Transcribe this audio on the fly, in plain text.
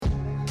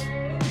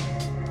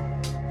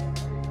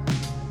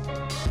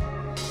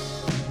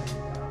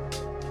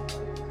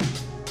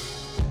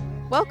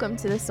Welcome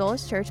to the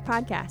Soulish Church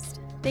podcast.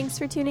 Thanks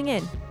for tuning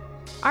in.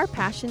 Our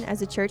passion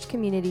as a church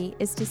community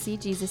is to see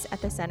Jesus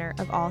at the center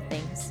of all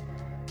things.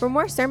 For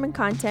more sermon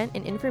content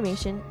and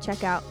information,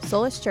 check out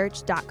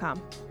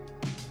soulishchurch.com.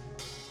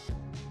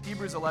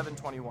 Hebrews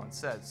 11:21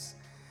 says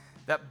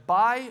that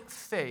by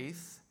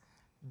faith,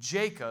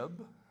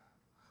 Jacob,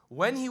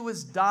 when he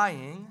was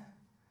dying,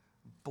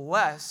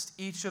 blessed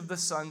each of the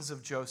sons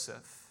of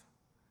Joseph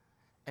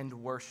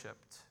and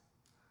worshiped.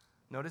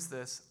 Notice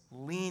this,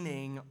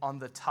 leaning on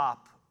the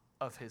top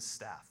of his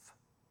staff.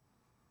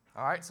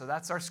 All right, so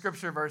that's our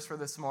scripture verse for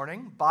this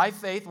morning. By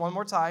faith, one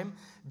more time,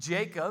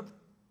 Jacob,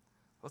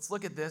 let's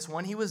look at this.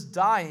 When he was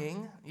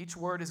dying, each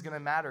word is going to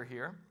matter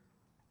here.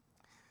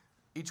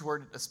 Each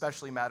word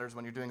especially matters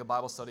when you're doing a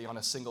Bible study on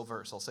a single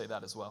verse. I'll say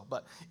that as well.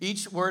 But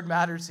each word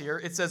matters here.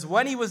 It says,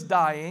 when he was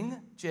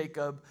dying,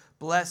 Jacob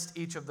blessed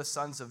each of the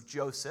sons of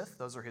Joseph.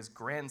 Those are his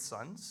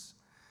grandsons.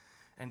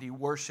 And he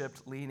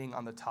worshiped leaning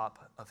on the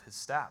top of his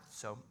staff.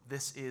 So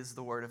this is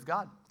the word of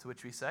God, to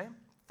which we say,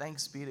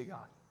 thanks be to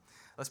God.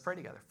 Let's pray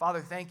together.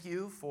 Father, thank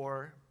you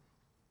for,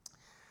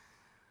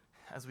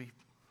 as we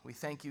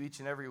thank you each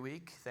and every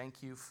week,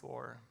 thank you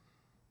for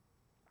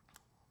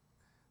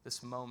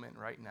this moment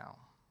right now.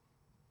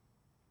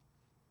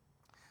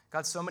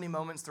 God, so many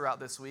moments throughout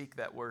this week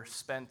that were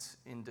spent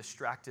in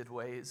distracted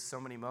ways, so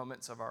many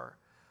moments of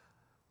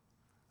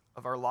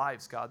our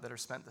lives, God, that are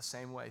spent the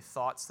same way,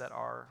 thoughts that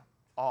are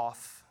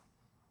off,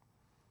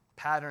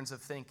 patterns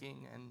of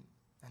thinking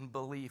and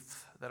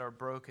belief that are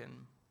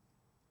broken.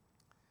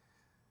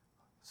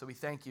 So we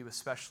thank you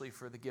especially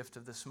for the gift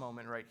of this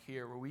moment right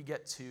here where we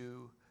get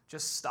to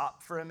just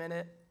stop for a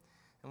minute.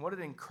 And what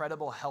an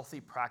incredible, healthy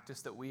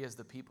practice that we as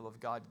the people of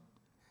God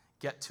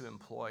get to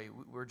employ.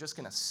 We're just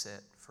going to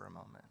sit for a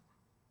moment.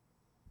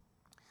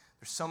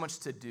 There's so much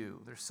to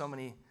do. There's so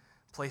many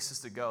places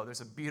to go.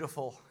 There's a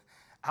beautiful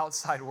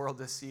outside world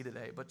to see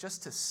today. But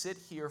just to sit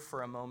here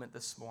for a moment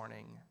this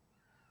morning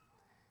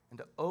and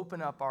to open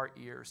up our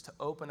ears, to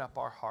open up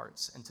our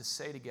hearts, and to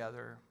say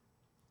together,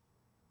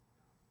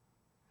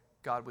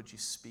 God, would you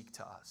speak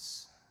to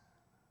us?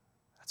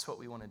 That's what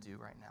we want to do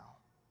right now.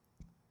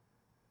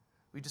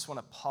 We just want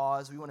to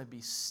pause. We want to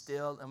be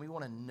still, and we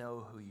want to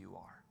know who you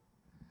are.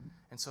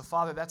 And so,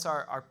 Father, that's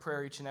our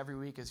prayer each and every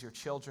week as your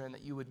children,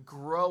 that you would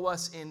grow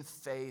us in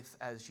faith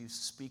as you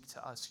speak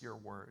to us your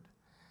word.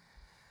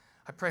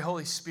 I pray,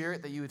 Holy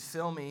Spirit, that you would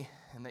fill me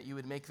and that you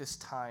would make this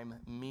time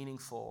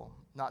meaningful,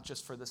 not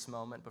just for this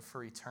moment, but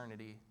for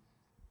eternity.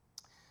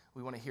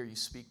 We want to hear you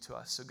speak to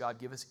us. So, God,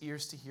 give us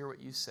ears to hear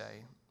what you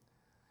say.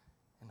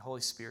 And Holy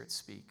Spirit,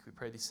 speak. We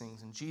pray these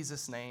things in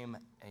Jesus' name,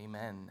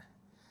 amen.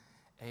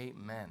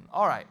 Amen.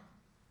 All right.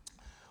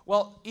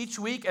 Well, each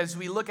week as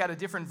we look at a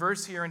different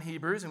verse here in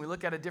Hebrews and we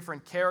look at a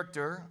different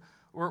character,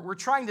 we're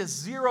trying to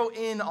zero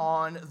in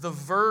on the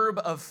verb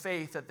of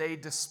faith that they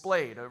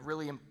displayed, a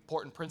really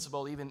important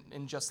principle even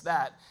in just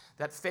that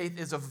faith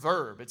is a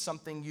verb. It's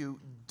something you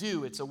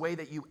do. It's a way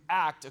that you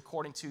act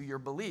according to your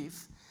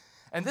belief.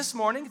 And this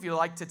morning, if you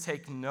like to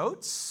take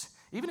notes,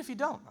 even if you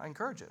don't, I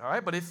encourage it, all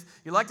right? But if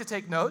you like to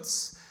take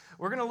notes,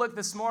 we're going to look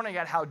this morning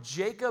at how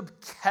Jacob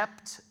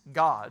kept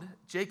God.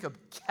 Jacob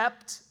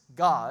kept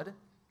God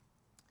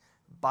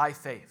by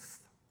faith.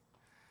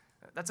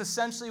 That's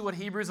essentially what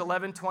Hebrews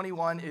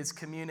 11:21 is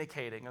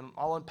communicating, and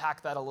I'll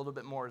unpack that a little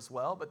bit more as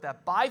well, but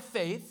that by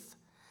faith,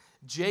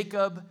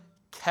 Jacob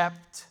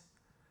kept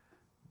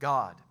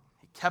God.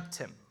 He kept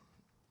him.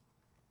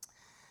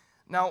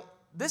 Now,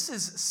 this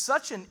is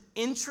such an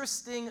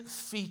interesting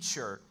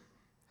feature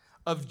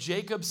of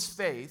Jacob's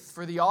faith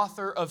for the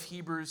author of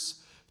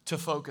Hebrews to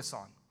focus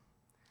on.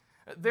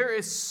 There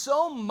is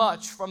so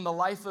much from the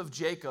life of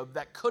Jacob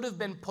that could have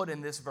been put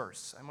in this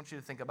verse. I want you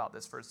to think about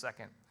this for a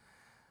second.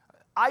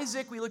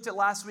 Isaac, we looked at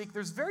last week,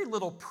 there's very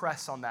little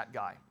press on that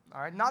guy. All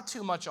right, not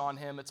too much on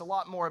him. It's a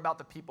lot more about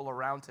the people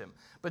around him.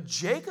 But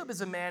Jacob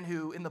is a man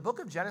who, in the book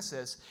of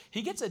Genesis,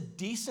 he gets a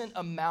decent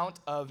amount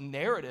of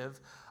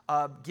narrative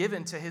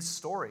given to his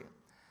story.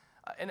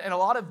 And a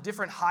lot of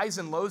different highs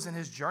and lows in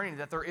his journey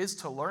that there is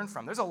to learn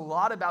from. There's a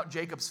lot about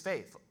Jacob's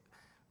faith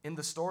in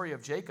the story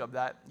of Jacob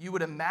that you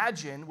would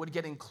imagine would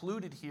get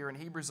included here in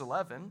Hebrews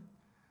 11.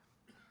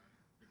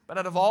 But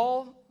out of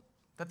all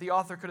that the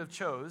author could have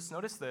chose,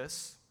 notice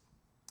this,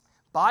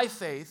 by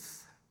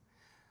faith,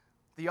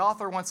 the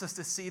author wants us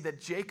to see that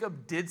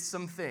Jacob did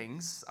some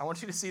things. I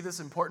want you to see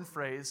this important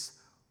phrase,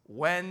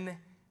 when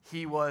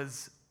he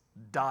was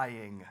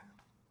dying.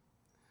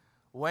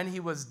 When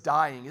he was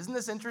dying. Isn't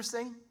this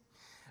interesting?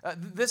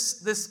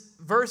 This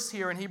verse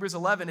here in Hebrews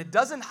 11, it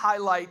doesn't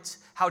highlight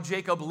how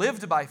Jacob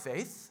lived by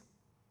faith.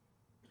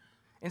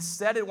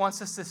 Instead, it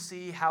wants us to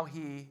see how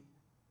he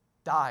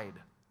died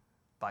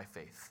by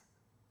faith.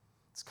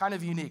 It's kind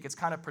of unique. It's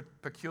kind of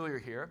peculiar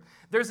here.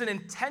 There's an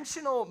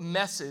intentional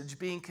message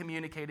being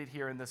communicated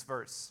here in this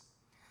verse.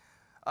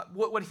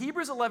 What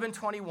Hebrews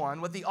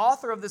 11:21, what the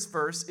author of this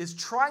verse is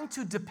trying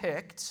to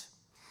depict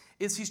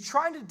is he's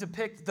trying to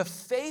depict the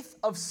faith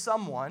of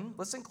someone,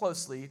 listen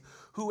closely,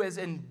 who has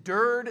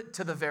endured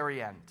to the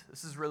very end.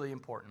 This is really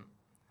important.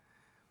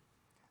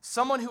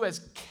 someone who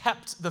has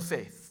kept the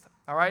faith.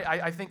 All right,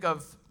 I think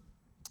of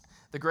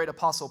the great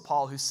apostle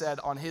Paul, who said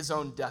on his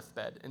own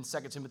deathbed in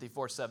 2 Timothy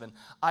 4:7,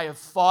 I have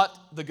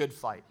fought the good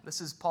fight.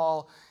 This is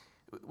Paul.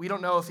 We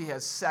don't know if he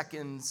has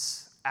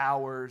seconds,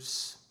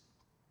 hours.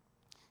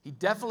 He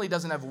definitely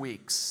doesn't have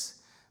weeks.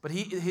 But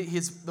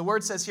the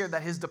word says here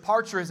that his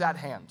departure is at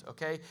hand,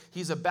 okay?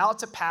 He's about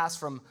to pass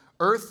from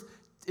earth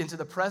into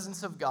the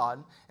presence of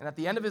God. And at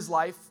the end of his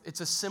life,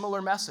 it's a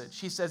similar message.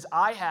 He says,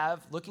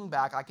 looking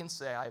back, I can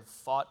say, I have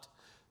fought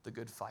the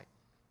good fight.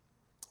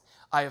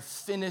 I have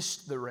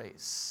finished the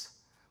race.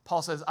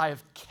 Paul says, I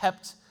have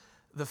kept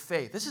the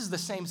faith. This is the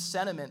same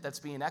sentiment that's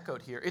being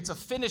echoed here. It's a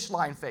finish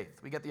line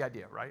faith. We get the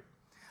idea, right?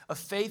 A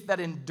faith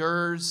that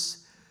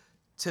endures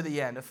to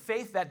the end. A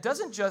faith that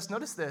doesn't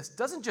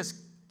just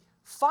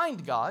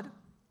find God,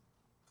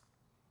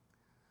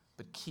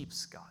 but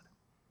keeps God.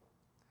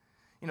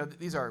 You know,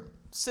 these are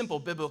simple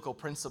biblical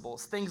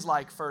principles. Things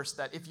like, first,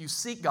 that if you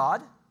seek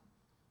God,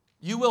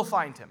 you will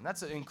find him.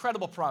 That's an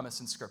incredible promise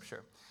in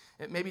Scripture.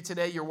 Maybe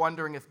today you're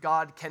wondering if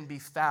God can be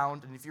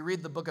found. And if you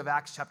read the book of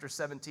Acts chapter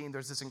 17,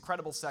 there's this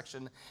incredible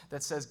section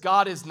that says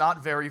God is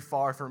not very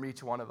far from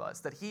each one of us,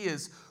 that he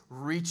is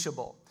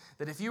reachable.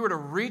 That if you were to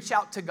reach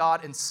out to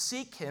God and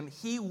seek him,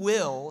 he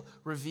will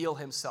reveal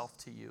himself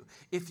to you.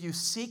 If you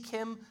seek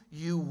him,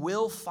 you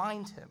will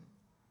find him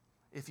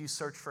if you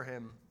search for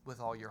him with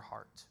all your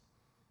heart.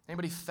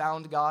 Anybody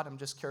found God? I'm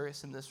just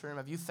curious in this room.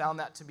 Have you found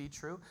that to be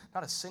true?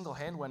 Not a single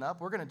hand went up.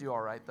 We're going to do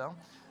all right, though.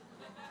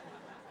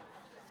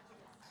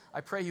 I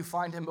pray you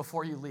find him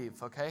before you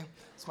leave, okay?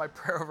 It's my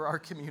prayer over our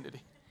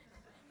community.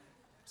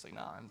 It's like,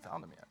 no, I haven't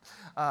found him yet.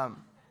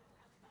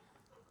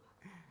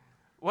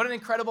 What an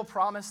incredible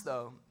promise,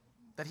 though,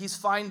 that he's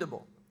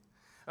findable.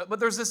 But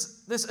there's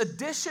this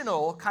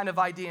additional kind of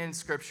idea in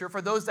Scripture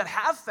for those that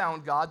have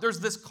found God.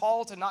 There's this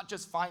call to not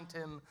just find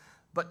him,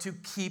 but to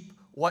keep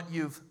what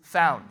you've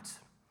found.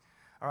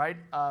 All right?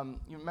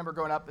 You remember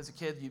growing up as a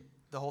kid,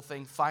 the whole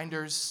thing,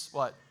 finders,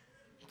 what?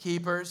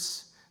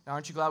 Keepers. Now,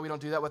 aren't you glad we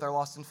don't do that with our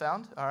lost and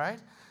found? All right?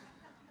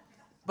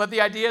 But the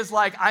idea is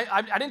like,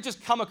 I didn't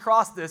just come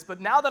across this, but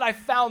now that I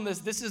found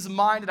this is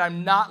mine and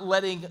I'm not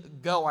letting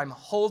go. I'm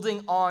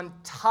holding on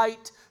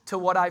tight to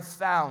what I've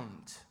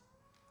found.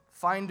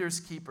 Finders,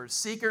 keepers.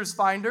 Seekers,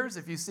 finders.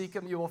 If you seek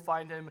him, you will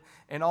find him.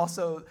 And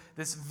also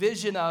this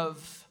vision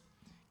of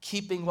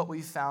keeping what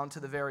we found to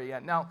the very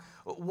end. Now,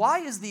 why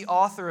is the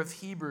author of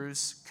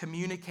Hebrews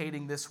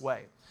communicating this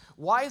way?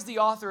 Why is the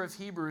author of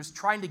Hebrews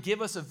trying to give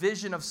us a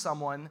vision of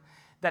someone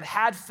that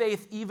had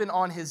faith even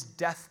on his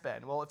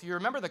deathbed? Well, if you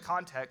remember the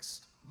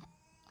context,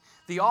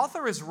 the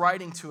author is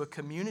writing to a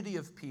community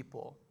of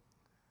people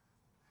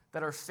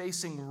that are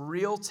facing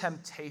real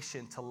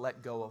temptation to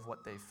let go of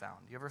what they found.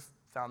 You ever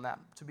found that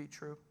to be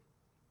true?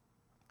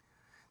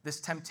 This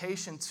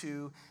temptation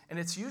to, and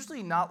it's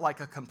usually not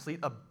like a complete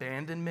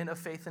abandonment of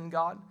faith in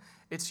God.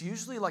 It's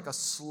usually like a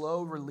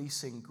slow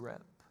releasing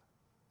grip.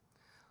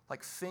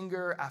 Like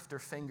finger after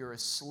finger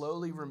is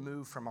slowly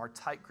removed from our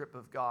tight grip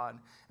of God,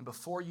 and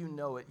before you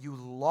know it, you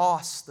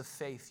lost the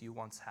faith you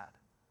once had.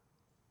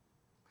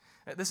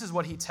 This is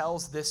what he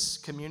tells this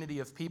community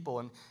of people.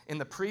 And in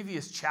the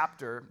previous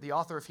chapter, the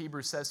author of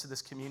Hebrews says to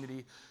this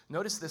community,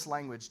 notice this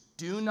language,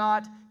 do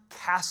not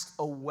cast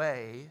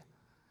away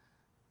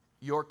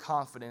your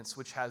confidence,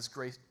 which has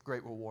great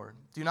reward.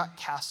 Do not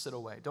cast it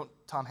away. Don't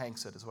Tom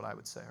Hanks it, is what I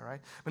would say, all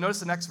right? But notice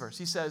the next verse.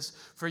 He says,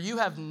 for you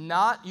have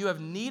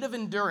need of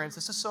endurance,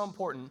 this is so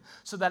important,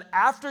 so that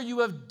after you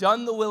have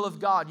done the will of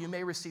God, you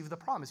may receive the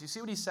promise. You see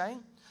what he's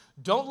saying?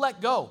 Don't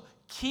let go.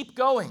 Keep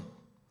going.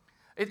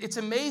 It's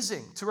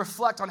amazing to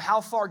reflect on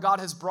how far God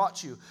has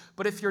brought you.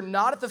 But if you're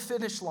not at the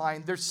finish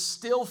line, there's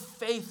still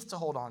faith to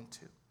hold on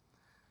to.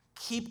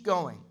 Keep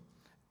going.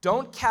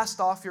 Don't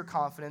cast off your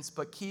confidence,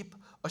 but keep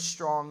a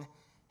strong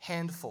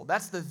handful.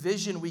 That's the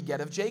vision we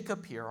get of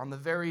Jacob here on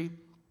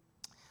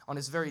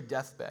his very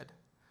deathbed.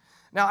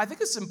 Now, I think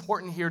it's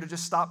important here to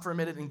just stop for a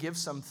minute and give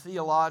some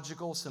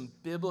theological, some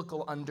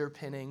biblical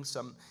underpinning,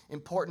 some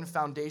important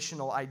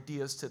foundational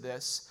ideas to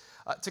this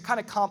to kind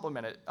of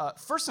complement it.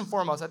 First and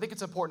foremost, I think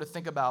it's important to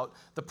think about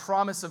the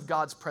promise of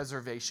God's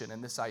preservation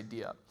in this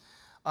idea.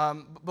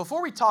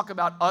 Before we talk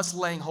about us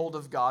laying hold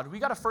of God, we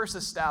got to first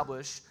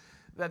establish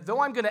that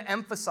though I'm going to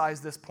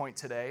emphasize this point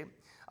today,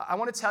 I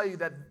want to tell you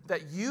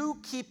that you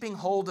keeping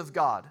hold of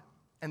God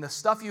and the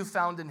stuff you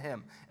found in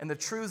him and the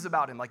truths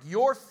about him, like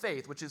your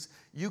faith, which is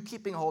you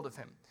keeping hold of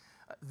him,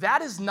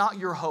 that is not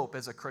your hope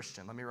as a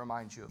Christian. Let me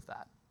remind you of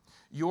that.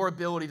 Your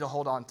ability to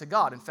hold on to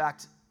God. In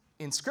fact,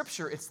 in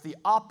Scripture, it's the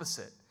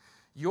opposite.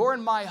 Your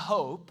and my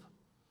hope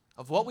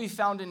of what we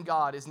found in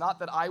God is not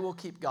that I will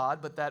keep God,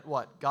 but that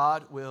what?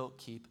 God will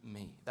keep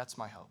me. That's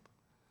my hope.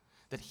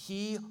 That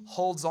he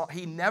holds on.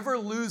 He never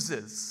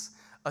loses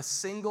a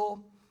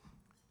single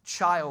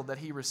child that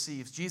he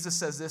receives. Jesus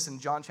says this in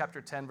John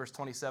chapter 10, verse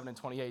 27 and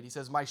 28. He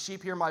says, my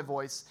sheep hear my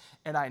voice,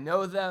 and I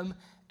know them,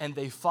 and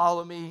they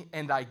follow me,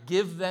 and I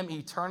give them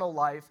eternal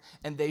life,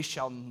 and they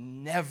shall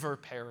never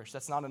perish.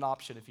 That's not an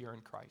option if you're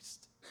in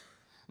Christ.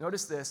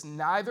 Notice this,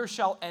 neither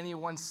shall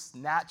anyone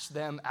snatch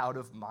them out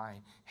of my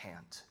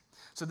hand.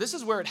 So this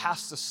is where it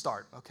has to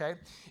start, okay?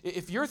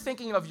 If you're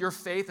thinking of your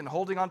faith and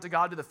holding on to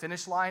God to the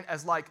finish line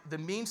as like the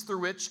means through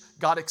which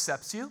God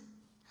accepts you,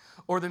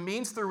 or the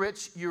means through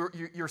which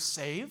you're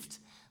saved,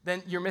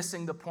 then you're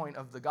missing the point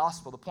of the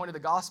gospel. The point of the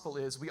gospel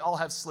is we all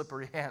have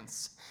slippery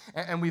hands,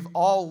 and we've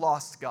all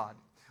lost God.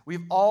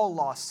 We've all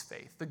lost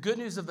faith. The good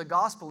news of the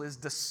gospel is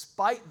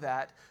despite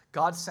that,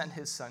 God sent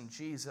his son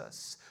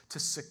Jesus to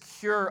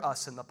secure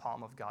us in the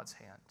palm of God's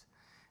hand.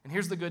 And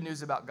here's the good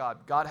news about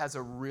God. God has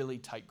a really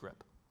tight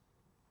grip.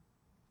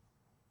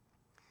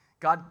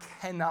 God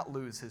cannot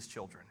lose his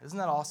children. Isn't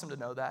that awesome to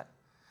know that?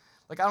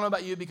 Like, I don't know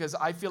about you, because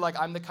I feel like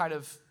I'm the kind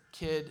of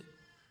kid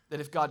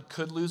that if God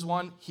could lose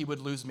one, he would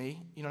lose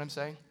me. You know what I'm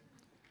saying?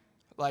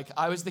 Like,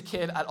 I was the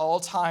kid at all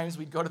times.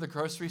 We'd go to the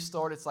grocery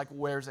store, and it's like,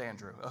 where's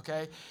Andrew,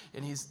 okay?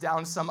 And he's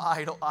down some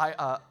aisle.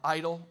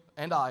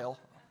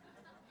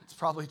 It's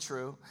probably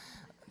true.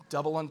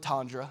 Double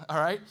entendre, all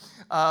right?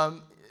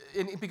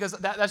 Because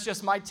that's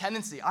just my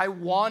tendency. I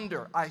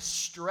wander, I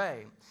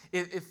stray.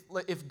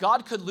 If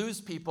God could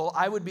lose people,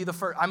 I would be the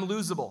first. I'm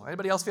losable.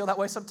 Anybody else feel that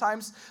way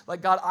sometimes?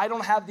 Like, God, I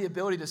don't have the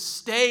ability to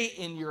stay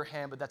in your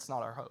hand, but that's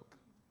not our hope.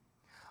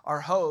 Our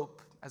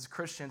hope as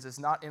Christians is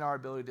not in our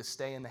ability to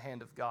stay in the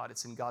hand of God.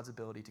 It's in God's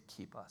ability to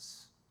keep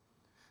us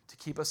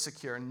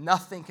secure.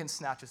 Nothing can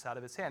snatch us out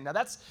of his hand. Now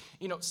that's,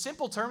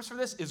 simple terms for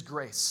this is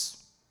grace.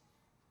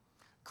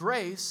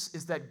 Grace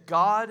is that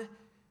God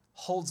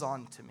holds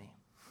on to me.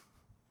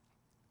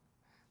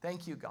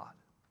 Thank you, God.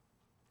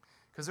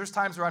 Because there's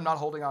times where I'm not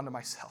holding on to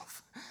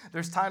myself.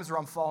 There's times where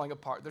I'm falling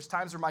apart. There's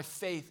times where my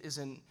faith is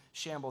in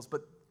shambles.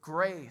 But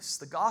grace,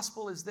 the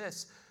gospel is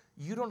this.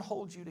 You don't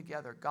hold you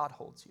together. God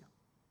holds you.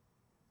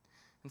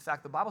 In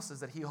fact, the Bible says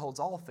that he holds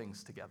all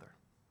things together.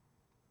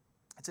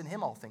 It's in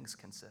him all things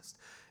consist.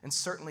 And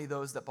certainly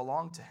those that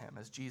belong to him,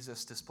 as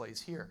Jesus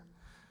displays here.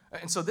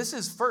 And so this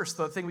is first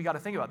the thing we got to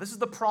think about. This is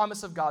the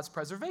promise of God's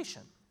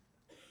preservation.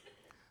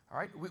 All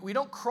right? We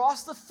don't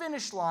cross the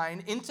finish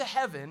line into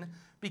heaven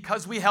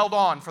because we held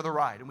on for the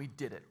ride and we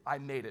did it. I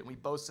made it. And we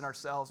boast in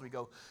ourselves. And we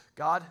go,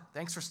 God,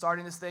 thanks for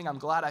starting this thing. I'm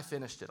glad I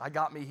finished it. I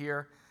got me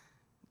here.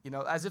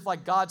 As if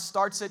like God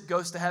starts it,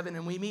 goes to heaven,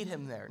 and we meet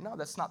him there. No,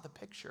 that's not the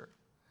picture.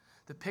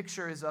 The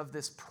picture is of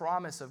this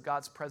promise of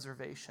God's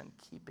preservation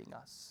keeping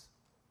us.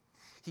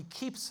 He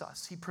keeps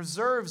us. He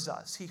preserves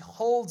us. He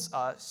holds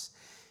us.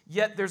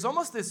 Yet there's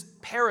almost this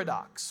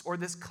paradox or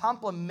this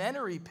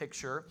complementary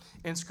picture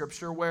in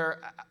Scripture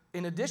where,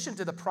 in addition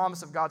to the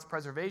promise of God's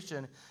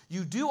preservation,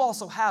 you do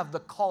also have the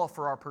call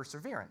for our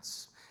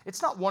perseverance.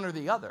 It's not one or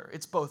the other.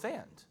 It's both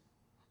and.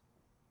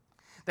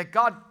 That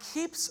God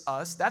keeps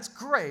us, that's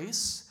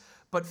grace,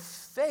 but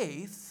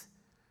faith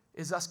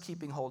is us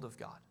keeping hold of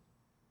God.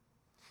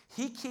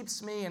 He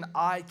keeps me and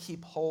I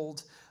keep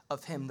hold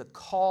of him, the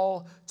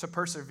call to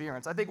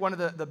perseverance. I think one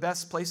of the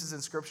best places in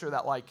Scripture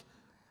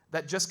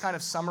that just kind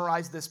of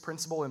summarized this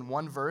principle in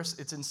one verse,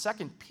 it's in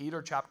 2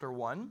 Peter chapter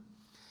 1,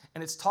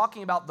 and it's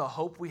talking about the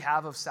hope we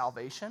have of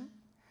salvation.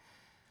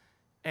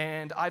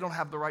 And I don't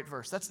have the right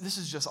verse. This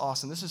is just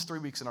awesome. This is 3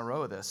 weeks in a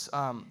row of this.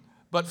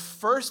 But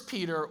 1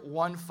 Peter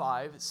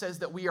 1:5 says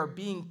that we are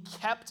being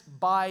kept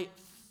by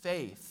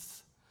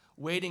faith,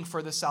 waiting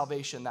for the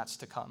salvation that's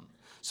to come.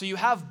 So you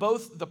have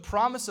both the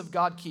promise of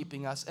God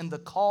keeping us and the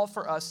call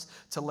for us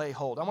to lay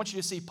hold. I want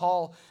you to see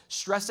Paul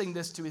stressing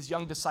this to his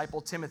young disciple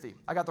Timothy.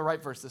 I got the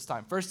right verse this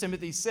time. 1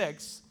 Timothy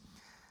 6,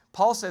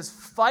 Paul says,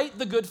 fight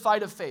the good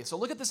fight of faith. So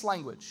look at this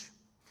language.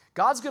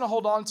 God's going to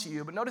hold on to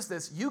you, but notice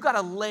this. You got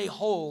to lay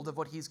hold of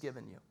what he's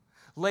given you.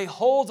 Lay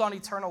hold on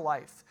eternal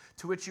life,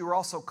 to which you were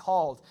also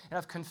called, and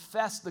have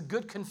confessed the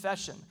good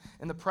confession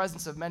in the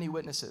presence of many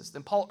witnesses.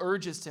 Then Paul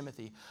urges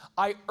Timothy,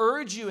 I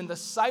urge you in the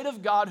sight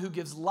of God who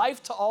gives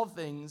life to all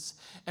things,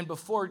 and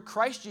before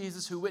Christ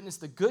Jesus who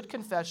witnessed the good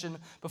confession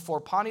before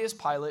Pontius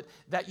Pilate,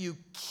 that you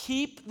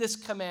keep this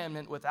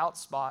commandment without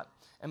spot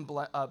and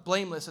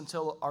blameless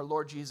until our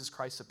Lord Jesus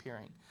Christ's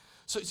appearing.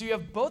 So you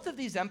have both of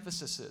these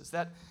emphases,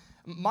 that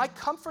my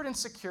comfort and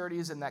security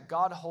is in that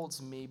God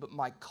holds me, but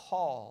my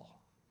call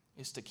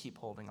is to keep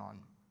holding on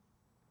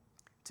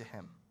to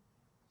him,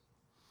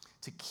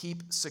 to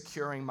keep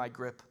securing my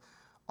grip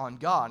on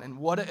God. And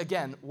what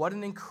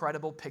an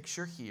incredible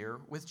picture here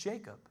with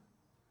Jacob.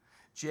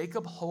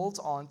 Jacob holds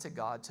on to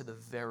God to the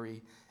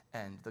very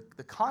end.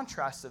 The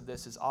contrast of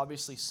this is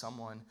obviously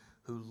someone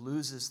who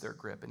loses their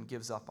grip and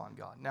gives up on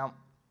God. Now,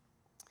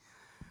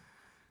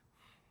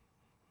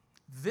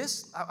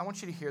 I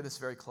want you to hear this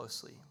very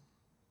closely.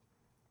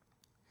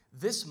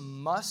 This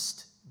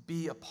must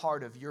be a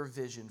part of your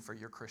vision for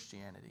your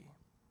Christianity.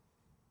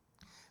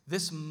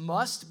 This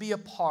must be a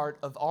part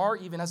of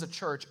even as a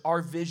church,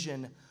 our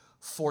vision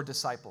for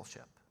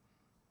discipleship.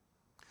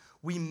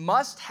 We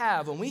must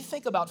have, when we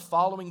think about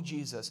following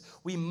Jesus,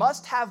 we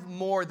must have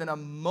more than a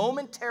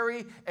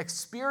momentary,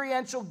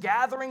 experiential,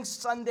 gathering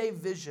Sunday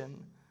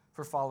vision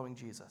for following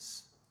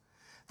Jesus.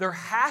 There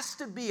has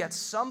to be at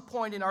some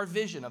point in our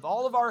vision of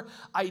all of our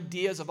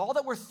ideas, of all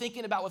that we're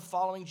thinking about with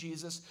following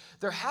Jesus,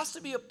 there has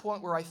to be a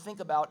point where I think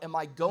about, am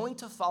I going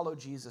to follow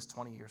Jesus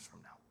 20 years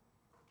from now?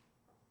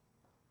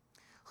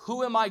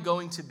 Who am I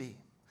going to be?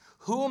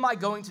 Who am I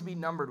going to be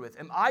numbered with?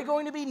 Am I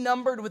going to be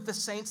numbered with the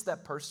saints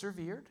that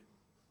persevered?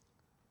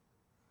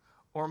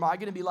 Or am I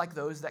going to be like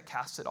those that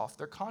casted off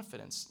their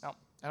confidence? Now,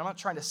 and I'm not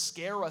trying to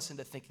scare us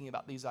into thinking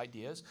about these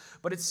ideas,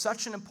 but it's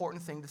such an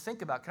important thing to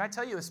think about. Can I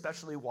tell you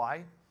especially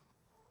why?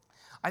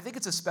 I think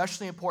it's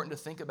especially important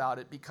to think about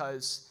it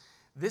because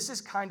this is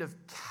kind of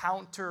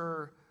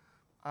counter,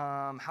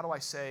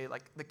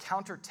 the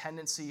counter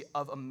tendency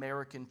of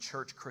American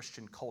church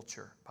Christian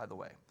culture, by the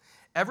way.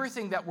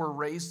 Everything that we're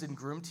raised and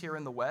groomed here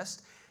in the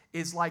West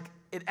is like,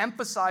 it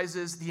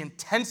emphasizes the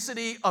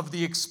intensity of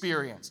the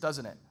experience,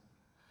 doesn't it?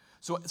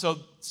 So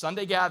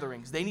Sunday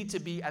gatherings, they need to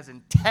be as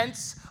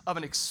intense of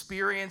an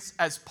experience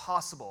as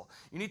possible.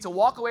 You need to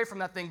walk away from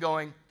that thing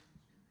going,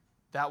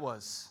 that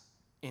was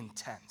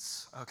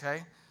intense,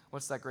 okay?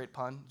 What's that great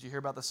pun? Did you hear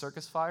about the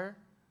circus fire?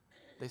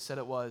 They said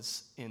it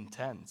was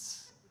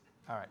intense.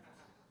 All right.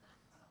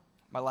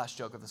 My last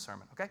joke of the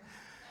sermon, okay?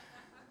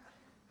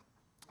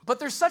 But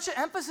there's such an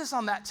emphasis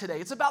on that today.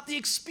 It's about the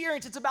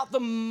experience. It's about the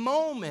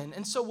moment.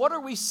 And so what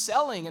are we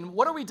selling and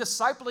what are we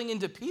discipling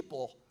into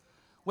people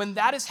when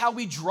that is how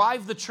we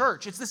drive the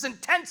church? It's this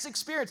intense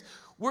experience.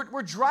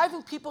 We're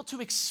driving people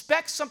to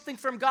expect something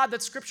from God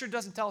that Scripture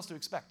doesn't tell us to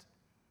expect.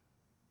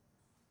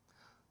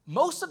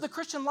 Most of the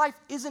Christian life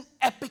isn't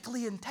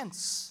epically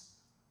intense.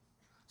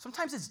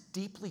 Sometimes it's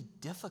deeply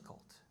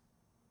difficult.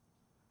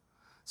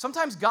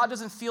 Sometimes God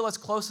doesn't feel as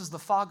close as the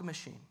fog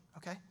machine,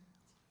 okay?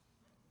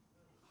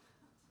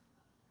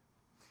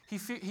 He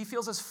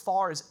feels as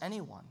far as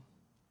anyone.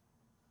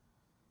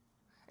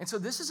 And so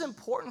this is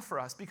important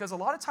for us because a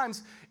lot of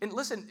times, and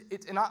listen,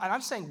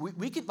 I'm saying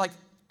we could, like,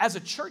 as a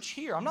church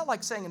here, I'm not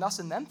like saying an us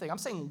and them thing. I'm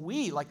saying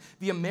we, like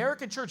the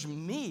American church,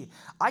 me.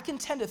 I can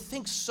tend to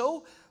think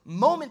so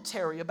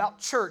momentary about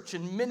church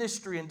and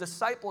ministry and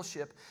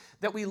discipleship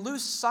that we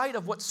lose sight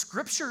of what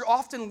Scripture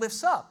often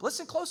lifts up.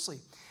 Listen closely.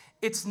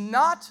 It's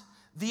not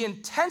the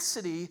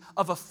intensity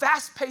of a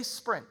fast-paced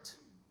sprint.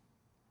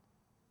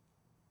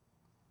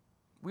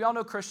 We all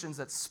know Christians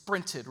that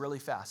sprinted really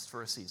fast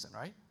for a season,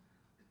 right?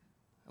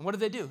 And what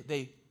did they do?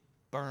 They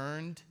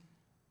burned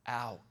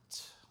out.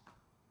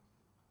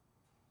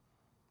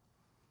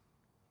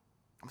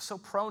 I'm so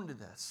prone to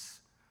this.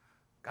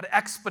 Got to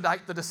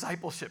expedite the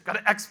discipleship. Got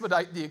to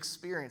expedite the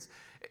experience.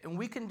 And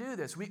we can do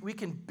this. We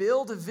can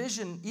build a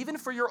vision even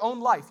for your own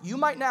life. You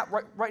might not,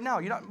 right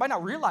now, might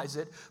not realize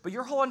it, but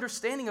your whole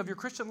understanding of your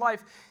Christian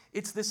life,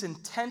 it's this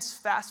intense,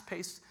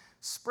 fast-paced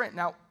sprint.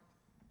 Now,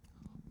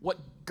 what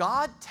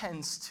God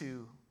tends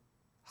to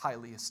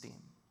highly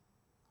esteem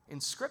in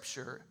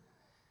Scripture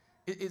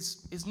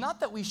is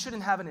not that we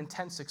shouldn't have an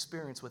intense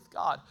experience with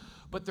God,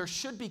 but there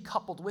should be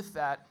coupled with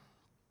that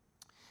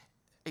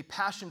a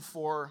passion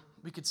for,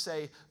 we could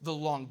say, the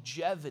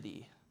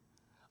longevity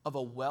of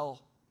a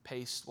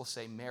well-paced, we'll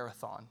say,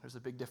 marathon. There's a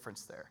big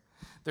difference there.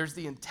 There's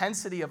the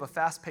intensity of a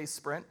fast-paced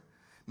sprint.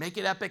 Make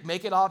it epic,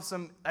 make it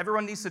awesome.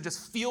 Everyone needs to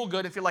just feel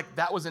good and feel like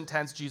that was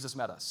intense. Jesus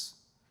met us.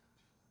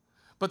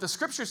 But the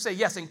Scriptures say,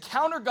 yes,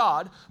 encounter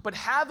God, but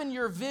have in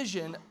your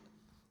vision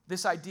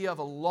this idea of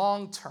a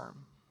long-term,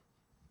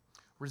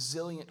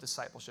 resilient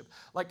discipleship.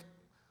 Like,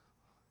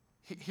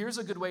 here's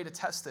a good way to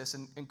test this,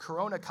 and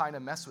Corona kind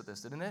of messed with this,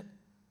 didn't it?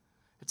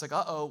 It's like,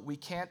 we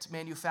can't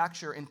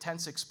manufacture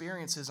intense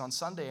experiences on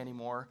Sunday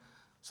anymore,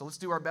 so let's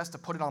do our best to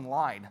put it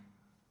online.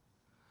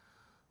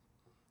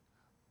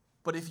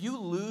 But if you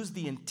lose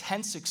the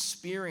intense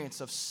experience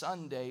of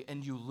Sunday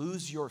and you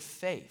lose your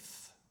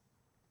faith,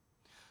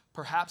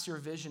 perhaps your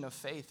vision of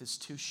faith is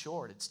too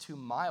short, it's too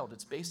mild,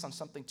 it's based on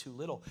something too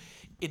little.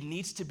 It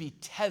needs to be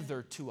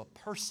tethered to a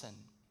person.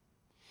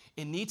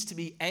 It needs to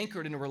be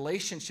anchored in a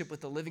relationship with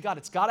the living God.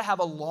 It's got to have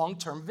a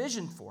long-term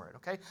vision for it,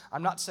 okay?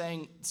 I'm not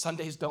saying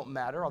Sundays don't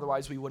matter,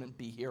 otherwise we wouldn't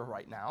be here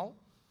right now.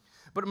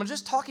 But I'm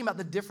just talking about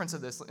the difference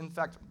of this. In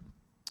fact,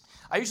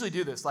 I usually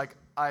do this. Like,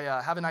 I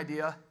have an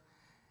idea,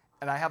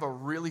 and I have a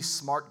really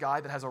smart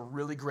guy that has a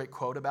really great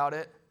quote about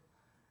it.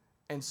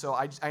 And so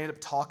I end up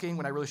talking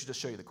when I really should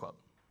just show you the quote.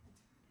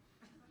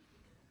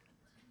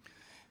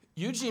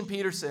 Eugene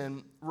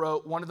Peterson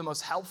wrote one of the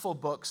most helpful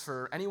books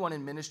for anyone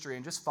in ministry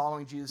and just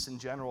following Jesus in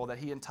general that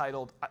he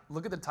entitled,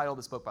 look at the title of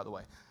this book, by the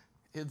way,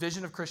 His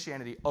Vision of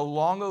Christianity, A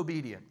Long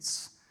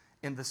Obedience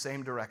in the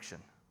Same Direction.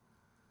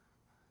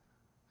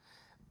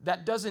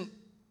 That doesn't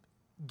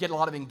get a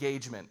lot of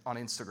engagement on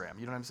Instagram,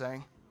 you know what I'm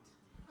saying?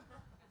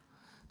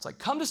 It's like,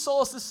 come to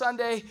Solace this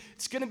Sunday,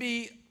 it's going to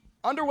be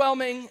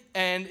underwhelming,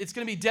 and it's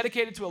going to be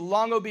dedicated to a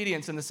long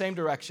obedience in the same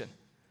direction.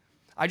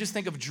 I just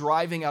think of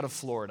driving out of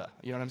Florida,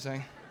 you know what I'm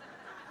saying?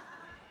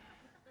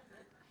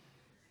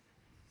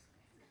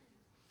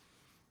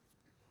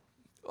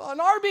 Well, an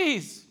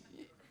Arby's,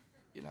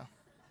 you know.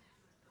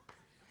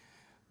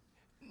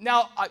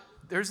 Now,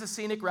 there's a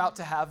scenic route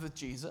to have with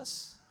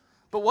Jesus,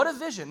 But what a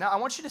vision. Now, I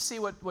want you to see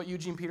what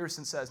Eugene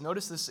Peterson says.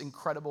 Notice this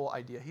incredible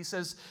idea. He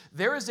says,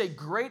 there is a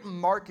great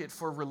market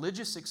for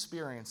religious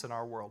experience in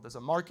our world. There's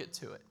a market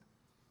to it.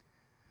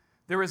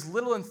 There is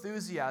little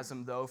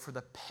enthusiasm, though, for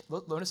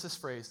notice this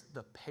phrase,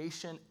 the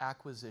patient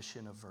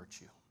acquisition of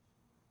virtue.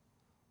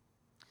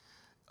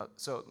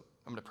 So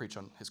I'm going to preach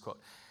on his quote.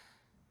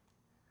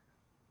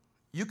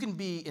 You can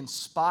be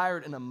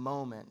inspired in a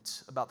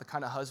moment about the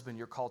kind of husband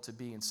you're called to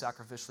be and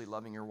sacrificially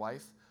loving your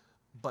wife,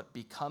 but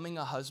becoming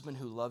a husband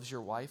who loves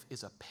your wife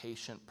is a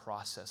patient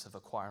process of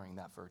acquiring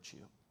that virtue.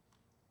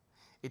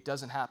 It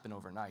doesn't happen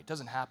overnight. It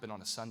doesn't happen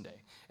on a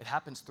Sunday. It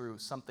happens through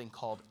something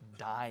called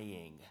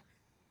dying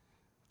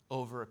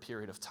over a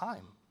period of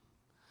time.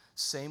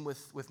 Same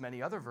with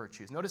many other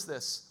virtues. Notice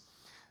this.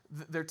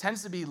 There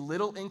tends to be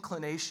little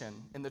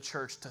inclination in the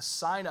church to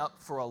sign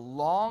up for a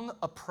long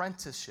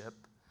apprenticeship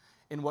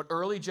in what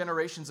early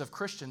generations of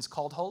Christians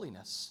called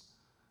holiness.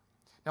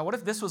 Now, what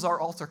if this was our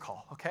altar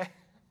call, okay?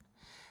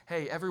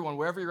 Hey, everyone,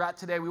 wherever you're at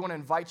today, we want to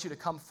invite you to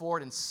come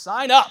forward and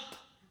sign up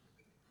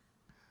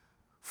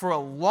for a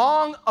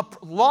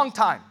long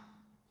time.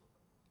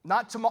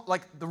 Not tomorrow,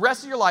 like the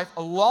rest of your life,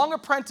 a long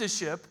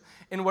apprenticeship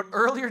in what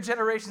earlier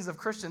generations of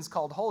Christians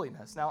called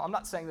holiness. Now, I'm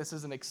not saying this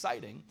isn't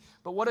exciting,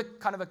 but what a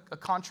kind of a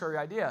contrary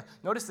idea.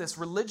 Notice this,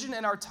 religion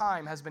in our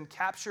time has been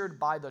captured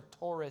by the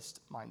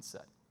tourist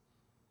mindset.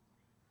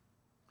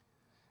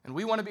 And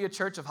we want to be a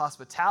church of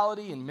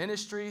hospitality and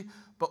ministry,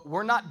 but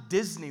we're not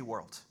Disney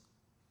World.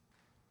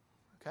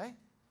 Okay?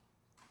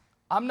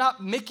 I'm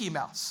not Mickey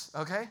Mouse,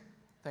 okay?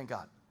 Thank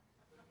God.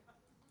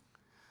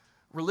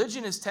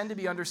 Religion is tend to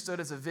be understood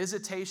as a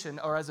visitation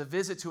or as a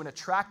visit to an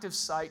attractive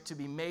site to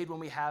be made when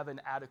we have an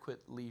adequate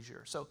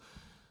leisure. So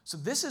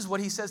this is what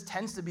he says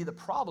tends to be the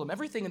problem.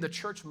 Everything in the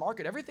church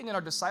market, everything in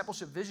our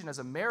discipleship vision as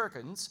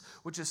Americans,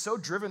 which is so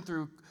driven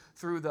through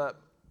the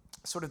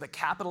sort of the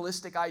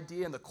capitalistic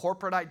idea and the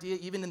corporate idea,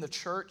 even in the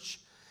church,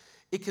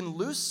 it can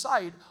lose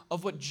sight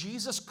of what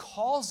Jesus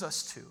calls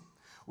us to,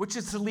 which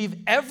is to leave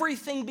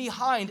everything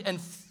behind and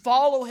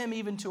follow him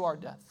even to our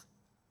death.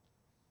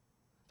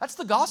 That's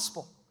the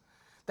gospel.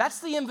 That's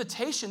the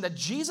invitation that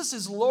Jesus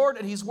is Lord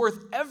and he's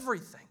worth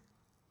everything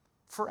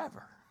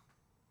forever.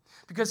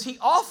 Because he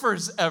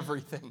offers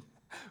everything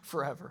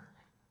forever.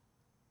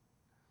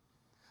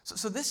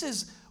 So this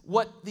is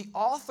what the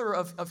author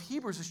of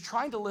Hebrews is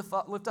trying to lift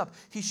up.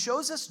 He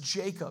shows us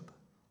Jacob,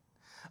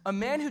 a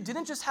man who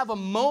didn't just have a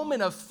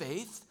moment of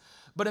faith,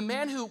 but a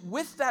man who,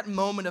 with that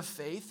moment of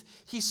faith,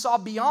 he saw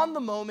beyond the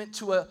moment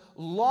to a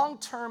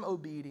long-term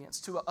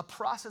obedience, to a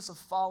process of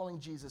following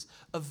Jesus,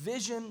 a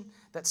vision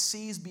that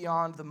sees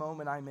beyond the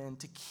moment I'm in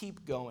to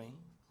keep going.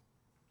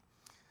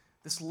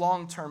 This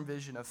long-term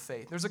vision of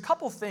faith. There's a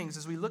couple things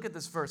as we look at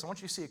this verse. I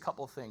want you to see a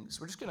couple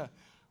things.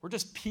 We're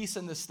just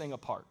piecing this thing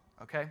apart,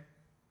 okay?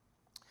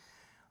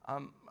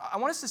 I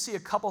want us to see a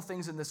couple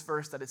things in this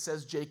verse that it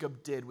says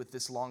Jacob did with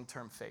this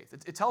long-term faith.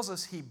 It tells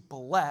us he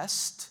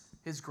blessed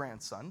his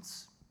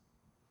grandsons.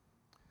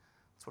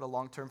 That's what a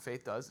long-term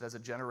faith does. It has a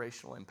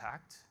generational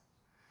impact.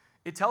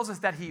 It tells us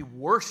that he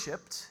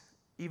worshiped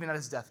even at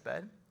his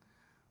deathbed,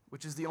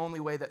 which is the only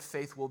way that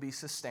faith will be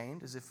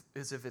sustained,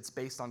 as if it's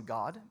based on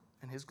God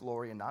and his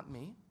glory and not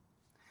me.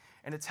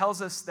 And it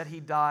tells us that he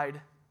died.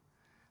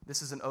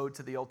 This is an ode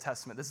to the Old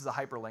Testament. This is a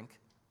hyperlink.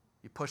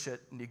 You push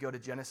it and you go to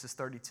Genesis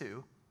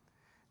 32.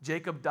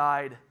 Jacob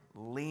died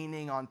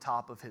leaning on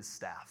top of his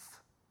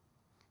staff.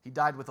 He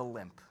died with a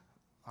limp.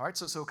 All right,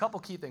 so a couple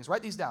key things.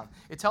 Write these down.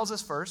 It tells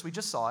us first, we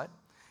just saw it.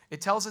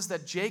 It tells us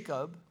that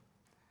Jacob,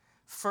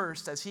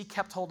 first, as he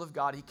kept hold of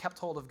God, he kept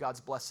hold of God's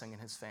blessing in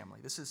his family.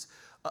 This is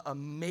a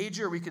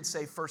major, we could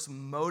say, first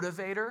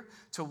motivator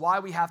to why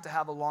we have to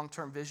have a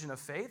long-term vision of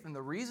faith. And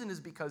the reason is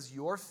because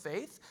your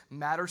faith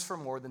matters for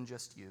more than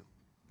just you.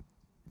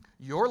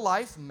 Your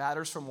life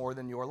matters for more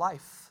than your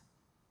life.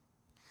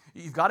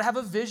 You've got to have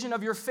a vision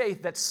of your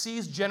faith that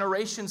sees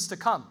generations to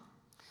come,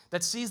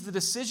 that sees the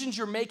decisions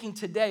you're making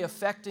today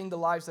affecting the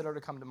lives that are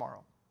to come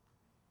tomorrow.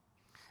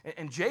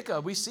 And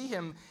Jacob, we see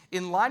him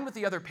in line with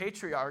the other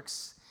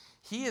patriarchs.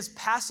 He is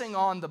passing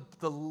on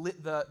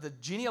the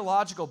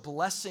genealogical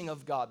blessing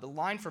of God. The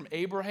line from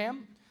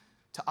Abraham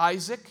to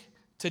Isaac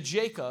to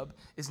Jacob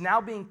is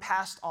now being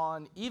passed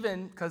on,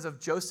 even because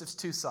of Joseph's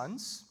two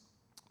sons,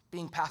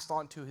 being passed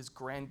on to his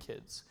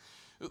grandkids.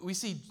 We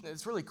see,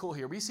 it's really cool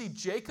here, we see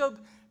Jacob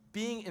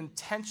being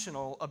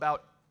intentional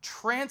about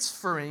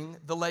transferring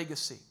the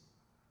legacy.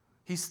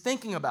 He's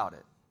thinking about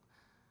it.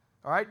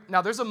 All right?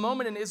 Now, there's a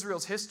moment in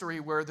Israel's history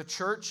where the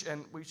church,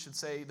 and we should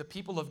say the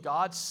people of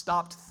God,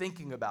 stopped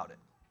thinking about it.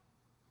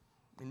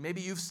 And maybe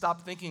you've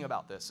stopped thinking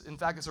about this. In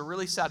fact, it's a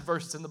really sad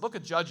verse. It's in the book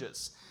of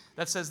Judges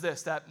that says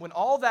this, that when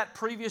all that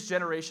previous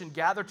generation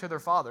gathered to their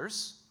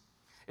fathers,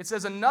 it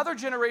says another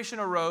generation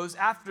arose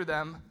after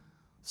them,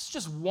 it's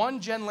just one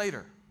gen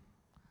later,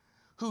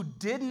 who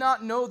did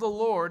not know the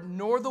Lord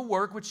nor the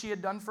work which he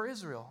had done for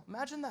Israel.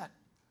 Imagine that.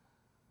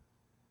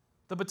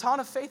 The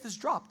baton of faith is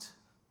dropped.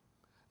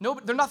 No,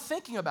 they're not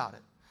thinking about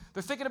it.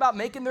 They're thinking about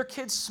making their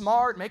kids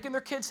smart, making their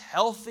kids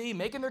healthy,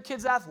 making their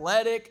kids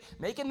athletic,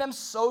 making them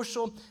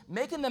social,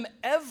 making them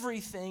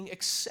everything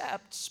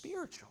except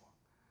spiritual.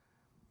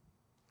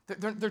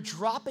 They're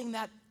dropping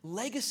that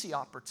legacy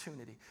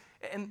opportunity.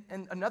 And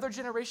another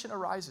generation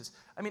arises.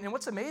 I mean, and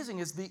what's amazing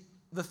is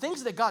the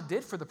things that God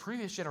did for the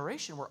previous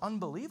generation were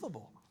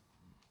unbelievable.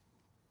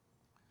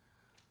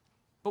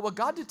 But what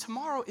God did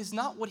tomorrow is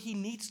not what he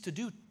needs to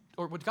do,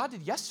 or what God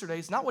did yesterday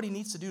is not what he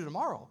needs to do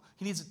tomorrow.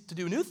 He needs to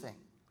do a new thing.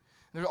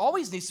 There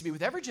always needs to be,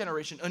 with every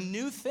generation, a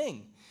new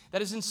thing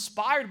that is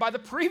inspired by the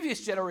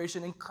previous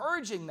generation,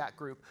 encouraging that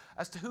group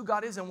as to who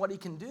God is and what he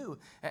can do.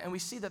 And we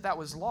see that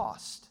was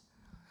lost.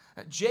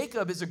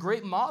 Jacob is a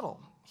great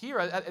model. Here,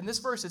 in this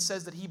verse, it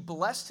says that he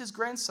blessed his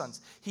grandsons.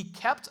 He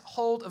kept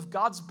hold of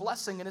God's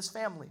blessing in his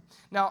family.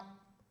 Now,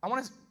 I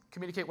want to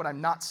communicate what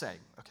I'm not saying,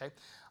 okay?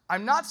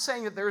 I'm not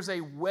saying that there's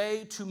a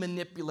way to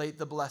manipulate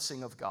the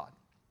blessing of God.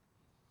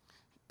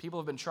 People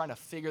have been trying to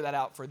figure that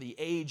out for the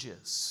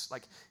ages.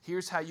 Like,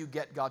 here's how you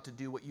get God to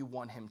do what you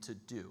want him to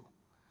do.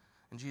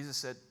 And Jesus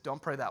said,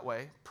 don't pray that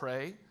way.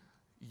 Pray,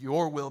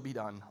 your will be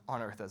done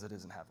on earth as it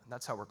is in heaven.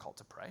 That's how we're called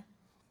to pray.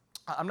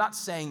 I'm not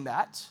saying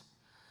that.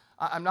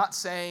 I'm not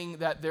saying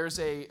that there's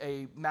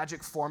a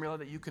magic formula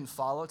that you can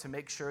follow to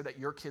make sure that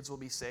your kids will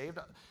be saved.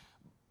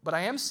 But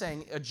I am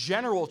saying a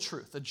general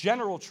truth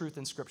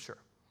in Scripture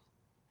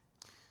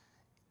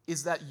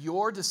is that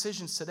your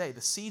decisions today,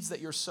 the seeds that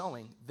you're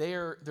sowing,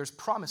 there's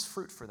promised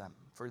fruit for them,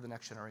 for the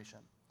next generation.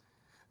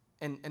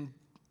 And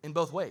in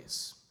both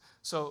ways.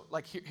 So,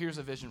 like, here's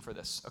a vision for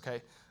this,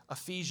 okay?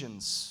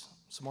 Ephesians,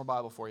 some more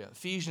Bible for you.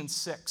 Ephesians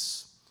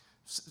 6.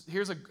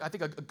 Here's, I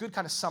think, a good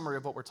kind of summary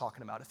of what we're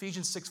talking about.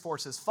 Ephesians 6:4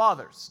 says,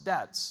 fathers,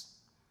 dads,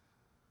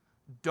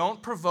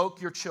 don't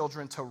provoke your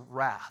children to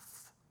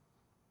wrath.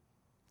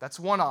 That's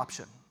one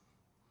option.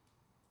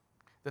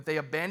 That they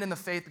abandon the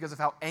faith because of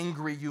how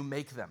angry you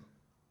make them.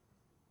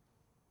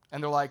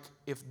 And they're like,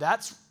 if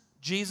that's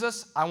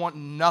Jesus, I want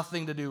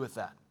nothing to do with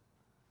that.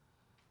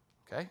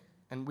 Okay?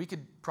 And we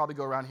could probably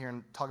go around here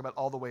and talk about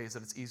all the ways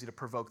that it's easy to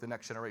provoke the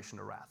next generation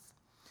to wrath.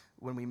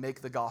 When we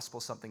make the gospel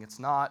something it's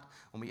not,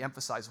 when we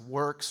emphasize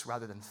works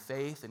rather than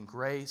faith and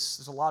grace,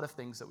 there's a lot of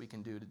things that we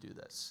can do to do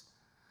this.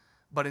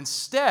 But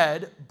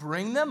instead,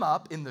 bring them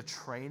up in the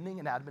training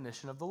and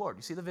admonition of the Lord.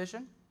 You see the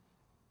vision?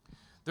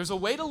 There's a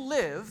way to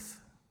live,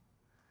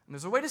 and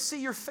there's a way to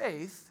see your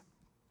faith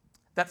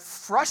that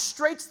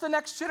frustrates the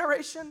next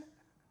generation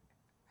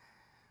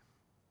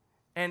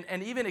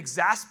and even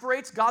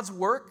exasperates God's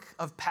work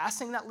of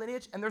passing that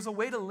lineage. And there's a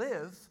way to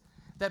live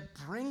that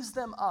brings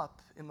them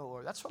up in the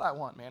Lord. That's what I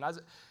want, man.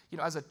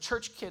 As a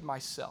church kid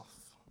myself,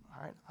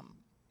 all right,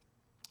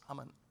 I'm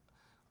an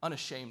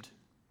unashamed,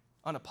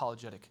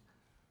 unapologetic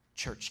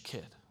church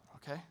kid,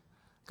 okay?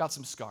 Got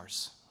some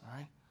scars, all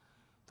right?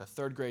 The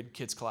third grade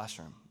kids'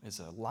 classroom is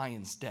a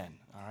lion's den,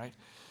 all right?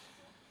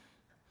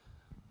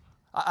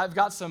 I've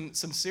got some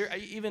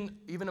even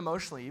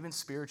emotionally, even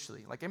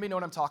spiritually. Like, anybody know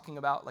what I'm talking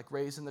about? Like,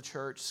 raised in the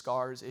church,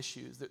 scars,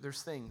 issues.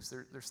 There's things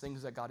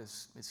that God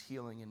is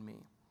healing in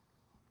me.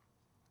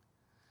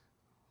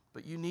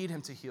 But you need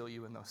him to heal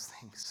you in those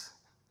things.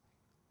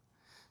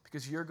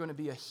 Because you're going to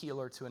be a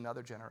healer to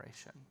another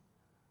generation.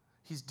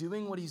 He's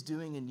doing what he's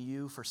doing in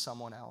you for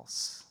someone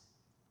else.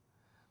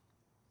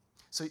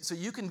 So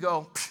you can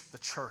go, the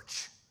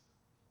church.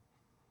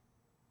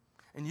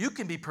 And you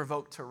can be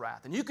provoked to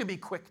wrath. And you can be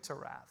quick to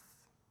wrath.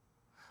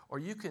 Or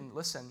you can,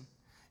 listen,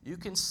 you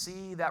can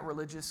see that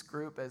religious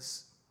group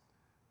as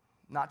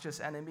not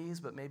just enemies,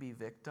 but maybe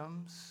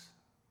victims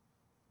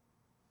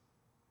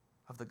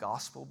of the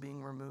gospel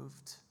being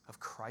removed, of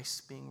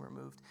Christ being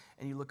removed.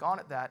 And you look on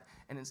at that,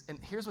 and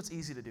here's what's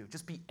easy to do.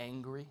 Just be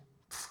angry.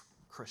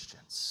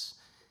 Christians.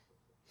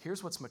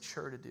 Here's what's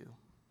mature to do.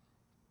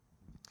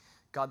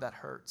 God, that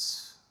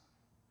hurts.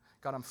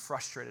 God, I'm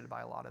frustrated by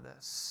a lot of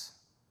this.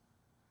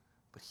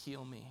 But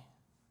heal me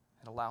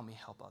and allow me to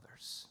help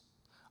others.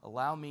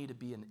 Allow me to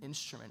be an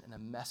instrument and a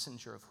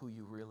messenger of who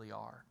you really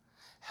are.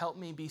 Help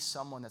me be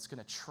someone that's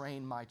going to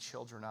train my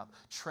children up,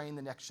 train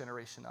the next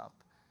generation up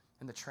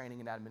in the training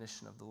and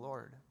admonition of the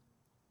Lord.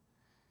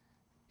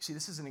 You see,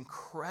 this is an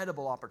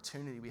incredible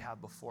opportunity we have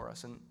before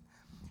us. And,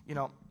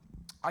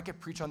 I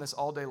could preach on this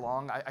all day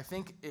long. I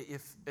think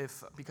if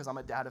because I'm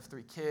a dad of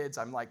 3 kids,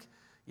 I'm like,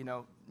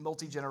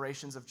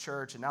 multi-generations of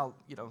church, and now,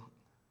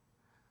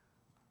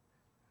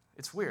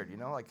 it's weird,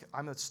 like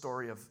I'm the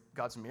story of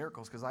God's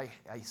miracles because I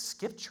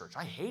skipped church.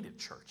 I hated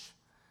church.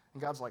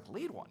 And God's like,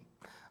 lead one.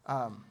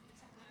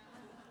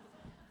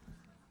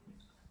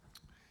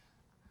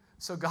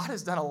 So God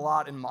has done a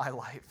lot in my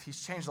life.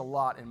 He's changed a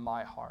lot in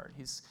my heart.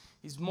 He's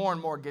more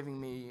and more giving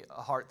me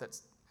a heart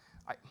that's,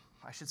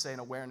 I should say, an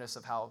awareness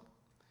of how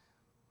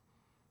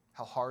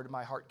hard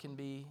my heart can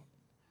be,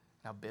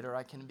 how bitter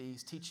I can be.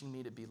 He's teaching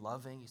me to be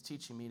loving. He's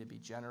teaching me to be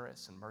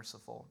generous and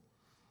merciful.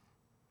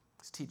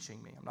 He's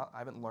teaching me. I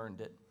haven't learned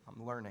it.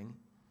 I'm learning.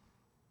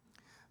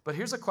 But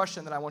here's a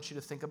question that I want you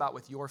to think about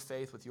with your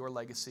faith, with your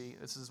legacy.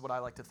 This is what I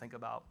like to think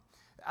about.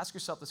 Ask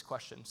yourself this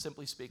question,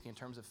 simply speaking, in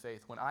terms of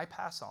faith. When I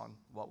pass on,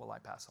 what will I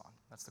pass on?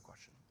 That's the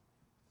question.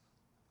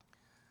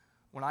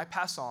 when I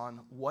pass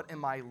on, what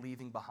am I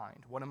leaving behind?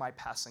 What am I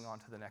passing on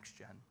to the next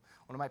gen?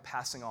 What am I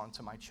passing on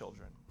to my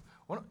children?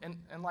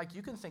 And like,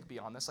 you can think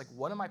beyond this. Like,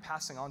 what am I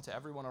passing on to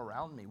everyone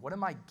around me? What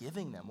am I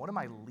giving them? What am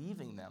I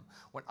leaving them?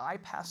 When I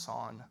pass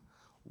on,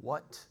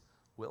 what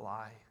will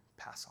I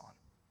pass on?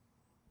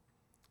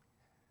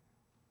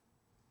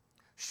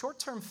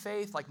 Short-term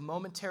faith, like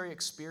momentary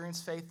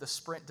experience faith, the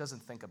sprint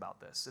doesn't think about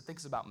this. It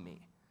thinks about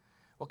me.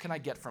 What can I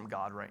get from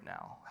God right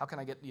now? How can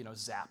I get,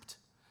 zapped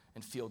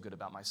and feel good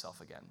about myself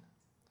again?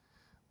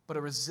 But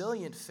a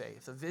resilient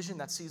faith, a vision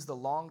that sees the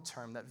long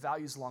term, that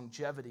values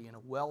longevity in a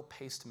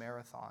well-paced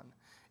marathon,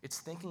 it's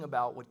thinking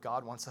about what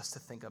God wants us to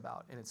think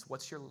about. And it's,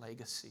 what's your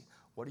legacy?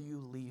 What are you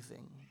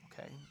leaving?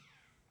 Okay?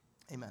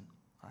 Amen.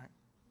 All right.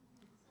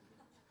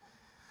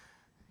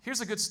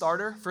 Here's a good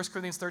starter, 1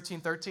 Corinthians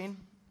 13:13.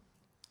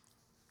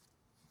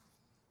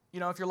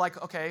 If you're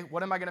like, okay,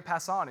 what am I going to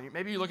pass on? And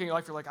maybe you look in your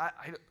life, you're like,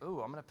 I'm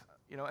going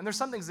to, and there's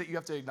some things that you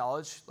have to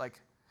acknowledge. Like,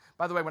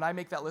 by the way, when I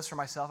make that list for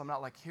myself, I'm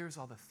not like, here's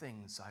all the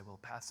things I will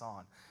pass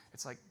on.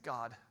 It's like,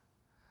 God,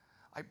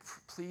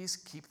 please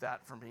keep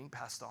that from being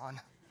passed on.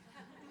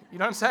 You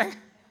know what I'm saying?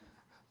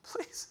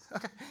 Please.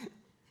 Okay.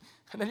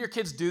 And then your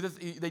kids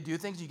they do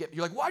things,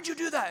 you're like, why'd you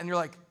do that? And you're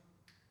like,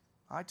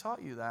 I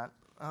taught you that.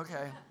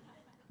 Okay.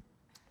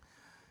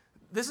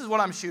 This is what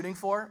I'm shooting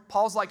for.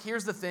 Paul's like,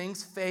 here's the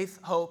things: faith,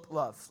 hope,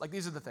 love. Like,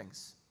 these are the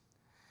things.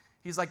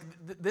 He's like,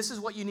 this is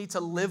what you need to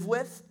live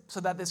with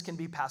so that this can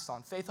be passed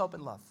on. Faith, hope,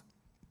 and love.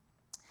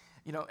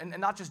 And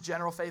not just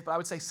general faith, but I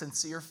would say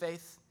sincere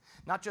faith.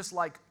 Not just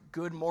like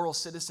good moral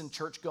citizen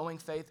church-going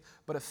faith,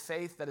 but a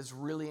faith that has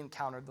really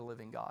encountered the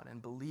living God and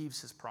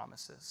believes his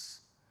promises.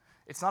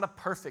 It's not a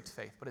perfect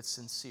faith, but it's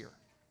sincere.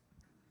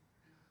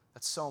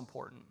 That's so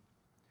important.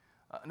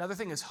 Another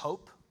thing is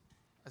hope.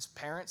 As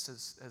parents,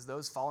 as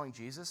those following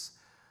Jesus,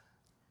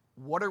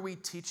 what are we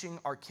teaching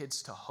our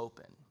kids to hope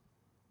in?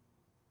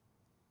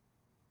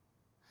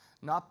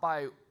 Not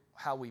by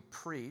how we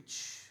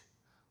preach,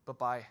 but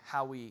by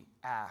how we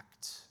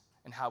act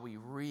and how we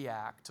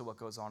react to what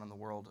goes on in the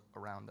world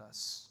around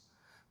us,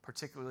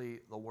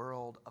 particularly the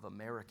world of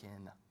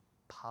American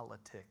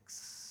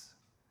politics.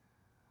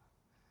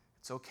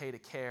 It's okay to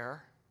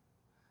care.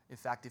 In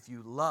fact, if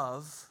you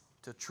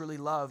to truly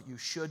love, you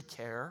should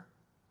care.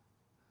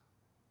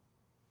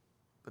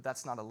 But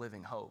that's not a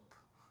living hope.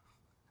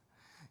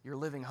 Your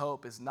living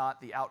hope is not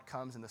the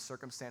outcomes and the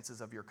circumstances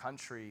of your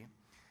country.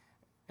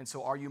 And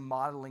so are you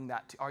modeling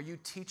that? Are you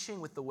teaching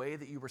with the way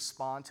that you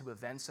respond to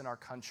events in our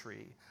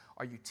country?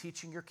 Are you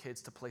teaching your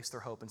kids to place their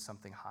hope in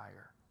something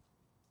higher?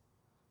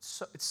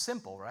 So it's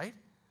simple, right?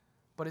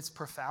 But it's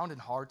profound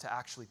and hard to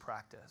actually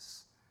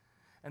practice.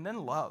 And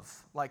then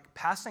love, like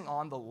passing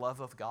on the love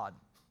of God.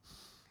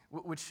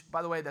 Which,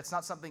 by the way, that's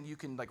not something you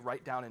can like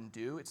write down and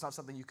do. It's not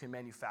something you can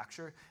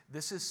manufacture.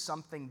 This is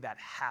something that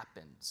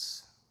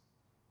happens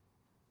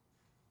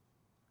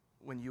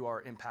when you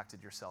are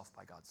impacted yourself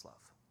by God's love.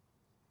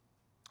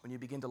 When you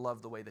begin to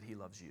love the way that he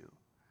loves you.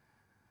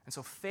 And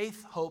so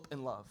faith, hope,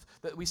 and love.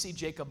 That we see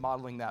Jacob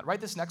modeling that. Write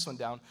this next one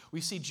down.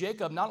 We see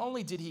Jacob, not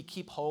only did he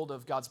keep hold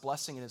of God's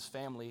blessing in his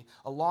family,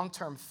 a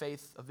long-term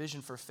faith, a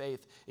vision for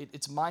faith,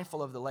 it's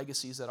mindful of the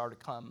legacies that are to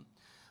come.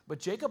 But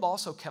Jacob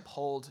also kept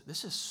hold,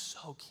 this is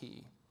so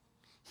key,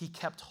 he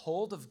kept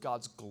hold of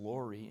God's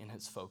glory in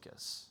his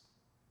focus.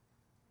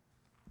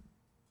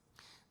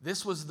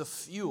 This was the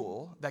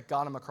fuel that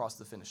got him across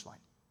the finish line,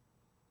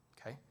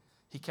 okay?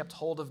 He kept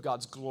hold of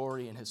God's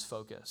glory in his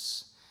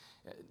focus.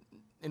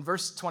 In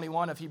verse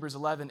 21 of Hebrews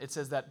 11, it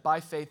says that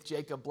by faith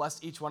Jacob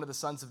blessed each one of the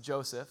sons of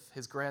Joseph,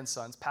 his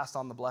grandsons, passed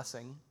on the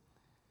blessing.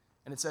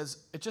 And it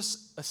says, it's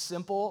just a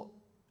simple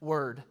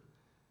word,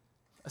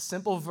 a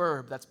simple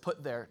verb that's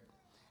put there.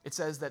 It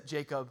says that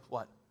Jacob,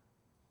 what?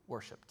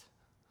 Worshipped.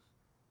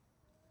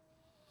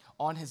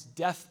 On his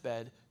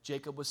deathbed,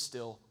 Jacob was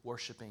still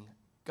worshiping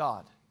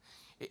God.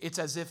 It's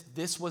as if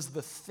this was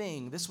the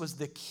thing, this was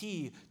the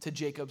key to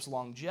Jacob's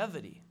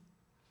longevity.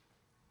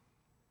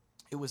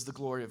 It was the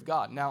glory of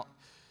God. Now,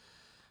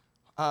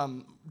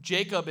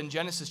 Jacob in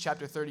Genesis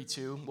chapter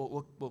 32,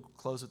 we'll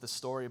close with this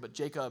story, but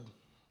Jacob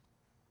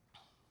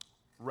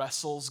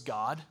wrestles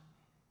God,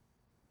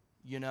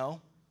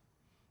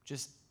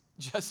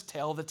 just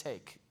tail the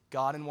take.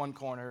 God in one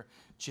corner,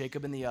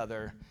 Jacob in the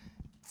other,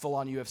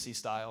 full-on UFC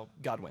style.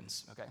 God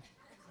wins, okay?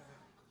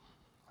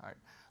 All right.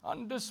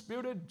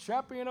 Undisputed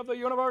champion of the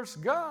universe,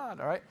 God,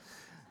 all right?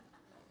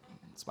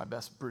 It's my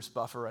best Bruce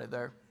Buffer right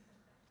there.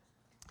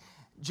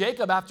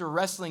 Jacob, after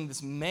wrestling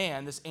this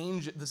man, this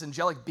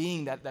angelic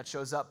being that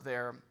shows up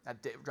there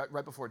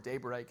right before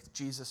daybreak,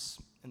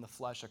 Jesus in the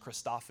flesh, a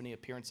Christophany,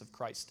 appearance of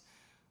Christ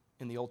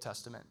in the Old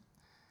Testament.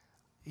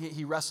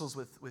 He wrestles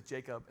with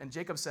Jacob. And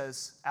Jacob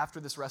says, after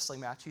this wrestling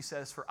match, he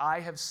says, "For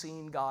I have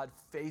seen God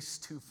face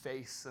to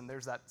face." And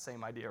there's that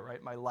same idea,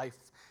 right? My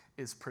life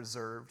is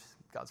preserved.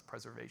 God's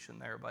preservation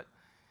there. But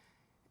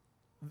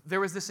there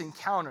was this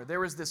encounter. There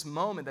was this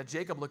moment that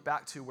Jacob looked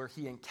back to where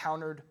he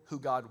encountered who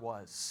God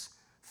was,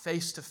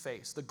 face to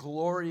face, the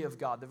glory of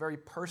God, the very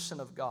person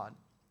of God.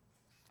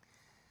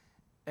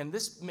 And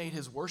this made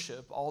his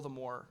worship all the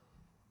more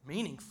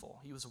meaningful.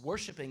 He was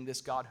worshiping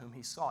this God whom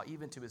he saw,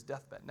 even to his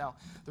deathbed. Now,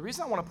 the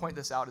reason I want to point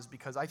this out is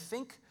because I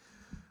think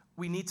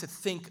we need to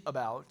think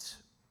about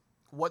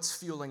what's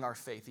fueling our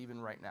faith even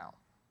right now.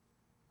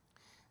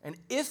 And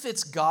if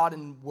it's God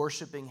and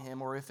worshiping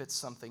him, or if it's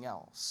something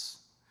else.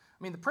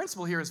 I mean, the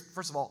principle here is,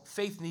 first of all,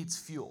 faith needs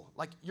fuel.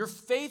 Like, your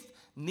faith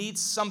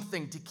needs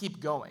something to keep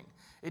going.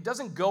 It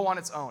doesn't go on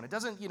its own. It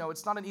doesn't,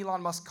 it's not an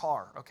Elon Musk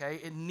car, okay?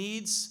 It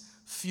needs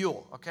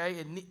fuel, okay?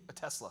 A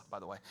Tesla, by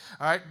the way,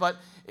 all right? But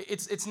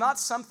it's not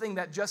something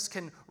that just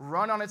can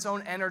run on its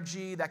own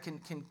energy, that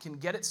can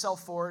get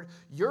itself forward.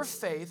 Your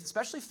faith,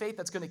 especially faith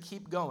that's going to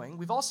keep going,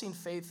 we've all seen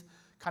faith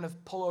kind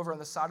of pull over on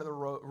the side of the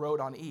road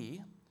on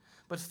E,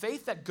 but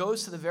faith that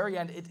goes to the very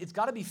end, it's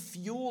got to be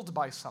fueled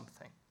by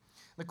something.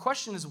 The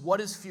question is,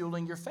 what is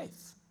fueling your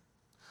faith?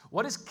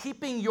 What is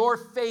keeping your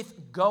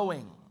faith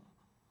going?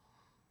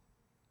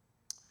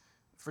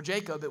 For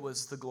Jacob, it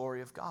was the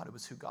glory of God. It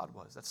was who God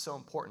was. That's so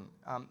important.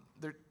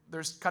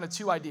 There's kind of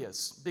two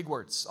ideas, big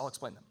words. I'll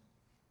explain them.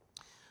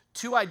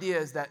 Two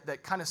ideas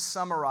that kind of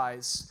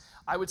summarize,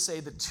 I would say,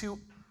 the two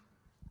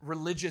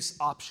religious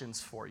options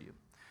for you.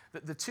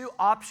 The two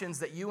options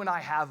that you and I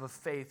have of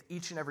faith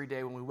each and every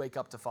day when we wake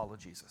up to follow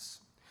Jesus.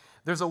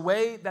 There's a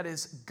way that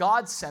is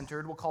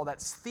God-centered. We'll call that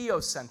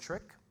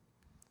theocentric,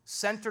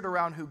 centered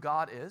around who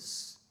God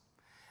is.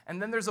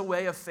 And then there's a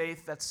way of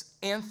faith that's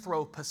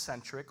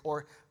anthropocentric,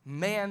 or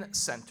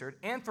man-centered.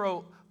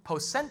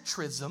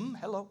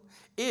 Anthropocentrism,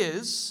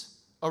 is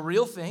a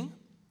real thing.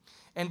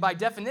 And by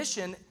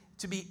definition,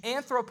 to be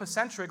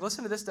anthropocentric,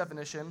 listen to this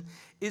definition,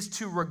 is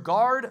to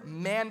regard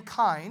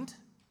mankind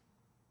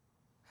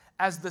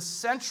as the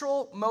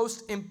central,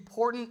 most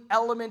important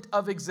element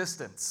of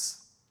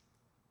existence,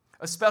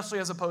 especially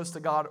as opposed to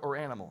God or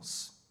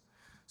animals.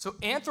 So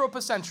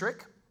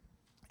anthropocentric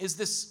is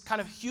this kind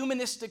of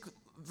humanistic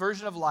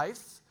version of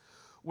life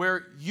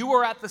where you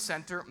are at the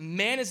center,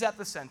 man is at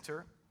the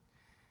center,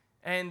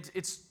 and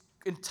it's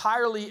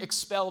entirely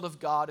expelled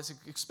of God, it's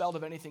expelled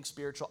of anything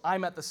spiritual.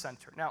 I'm at the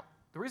center. Now,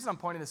 the reason I'm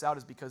pointing this out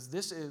is because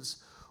this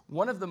is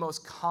one of the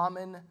most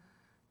common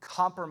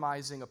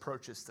compromising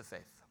approaches to faith.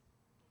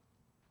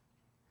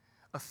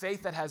 A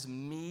faith that has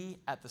me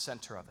at the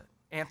center of it,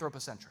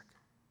 anthropocentric.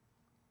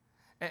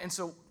 And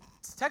so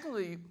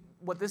technically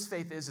what this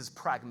faith is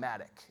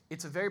pragmatic.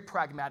 It's a very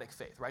pragmatic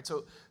faith, right?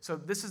 So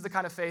this is the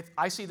kind of faith,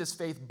 I see this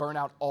faith burn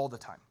out all the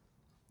time.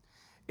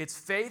 It's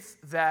faith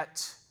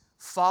that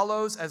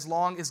follows as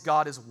long as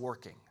God is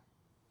working.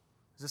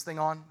 Is this thing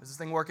on? Is this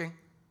thing working?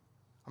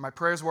 Are my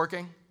prayers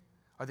working?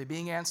 Are they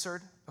being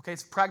answered? Okay,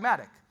 it's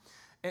pragmatic.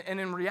 And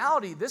in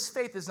reality, this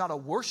faith is not a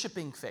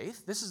worshiping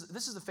faith. This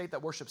is a faith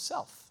that worships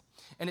self.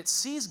 And it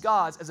sees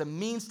God as a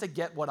means to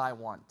get what I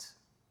want.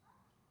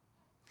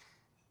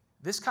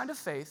 This kind of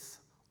faith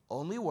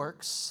only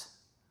works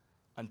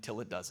until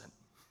it doesn't.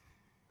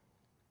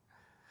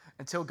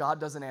 Until God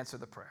doesn't answer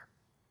the prayer.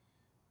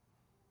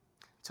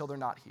 Until they're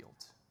not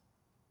healed.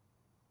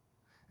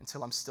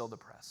 Until I'm still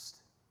depressed.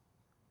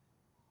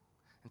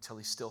 Until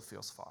he still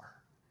feels far.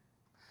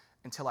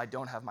 Until I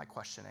don't have my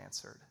question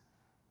answered.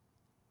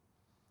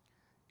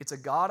 It's a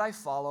God I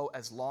follow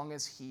as long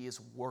as he is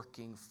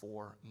working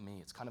for me.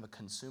 It's kind of a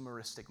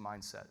consumeristic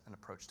mindset and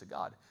approach to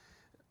God.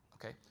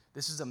 Okay?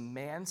 This is a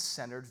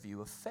man-centered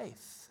view of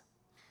faith.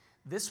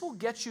 This will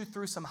get you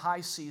through some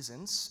high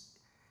seasons.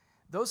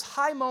 Those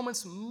high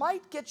moments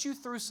might get you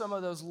through some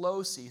of those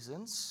low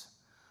seasons,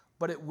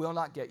 but it will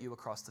not get you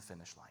across the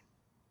finish line.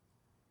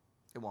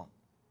 It won't.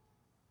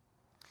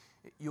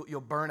 You'll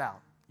burn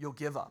out. You'll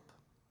give up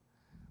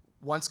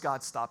once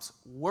God stops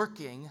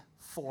working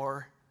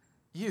for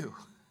you.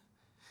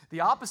 The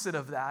opposite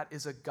of that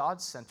is a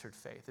God-centered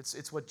faith.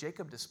 It's what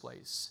Jacob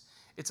displays.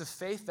 It's a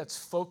faith that's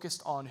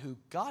focused on who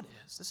God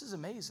is. This is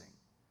amazing.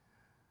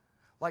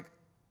 Like,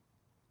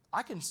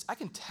 I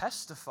can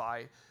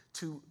testify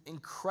to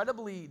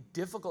incredibly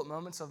difficult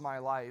moments of my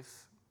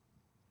life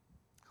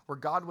where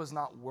God was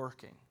not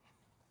working,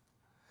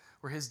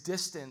 where his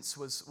distance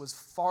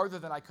was farther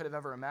than I could have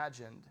ever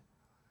imagined.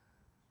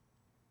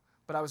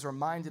 But I was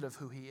reminded of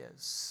who he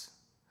is.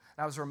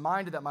 And I was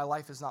reminded that my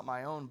life is not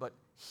my own, but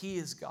he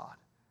is God.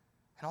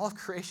 And all of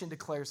creation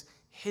declares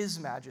his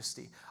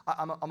majesty.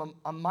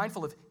 I'm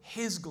mindful of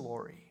his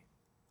glory.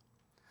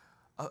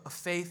 A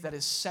faith that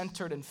is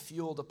centered and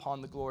fueled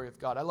upon the glory of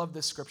God. I love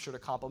this scripture to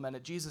complement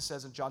it. Jesus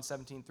says in John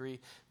 17:3,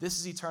 this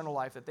is eternal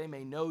life, that they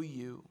may know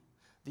you,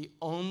 the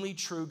only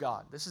true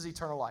God. This is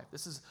eternal life.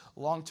 This is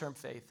long-term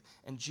faith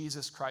in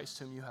Jesus Christ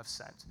whom you have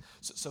sent.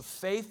 So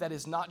faith that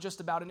is not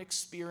just about an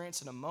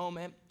experience in a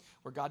moment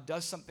where God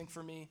does something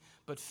for me,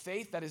 but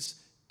faith that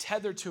is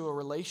tethered to a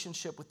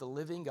relationship with the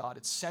living God.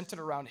 It's centered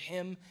around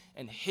him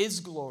and his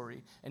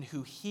glory and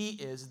who he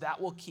is. That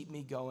will keep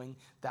me going.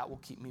 That will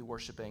keep me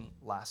worshiping.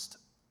 Last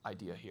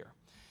idea here.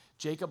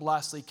 Jacob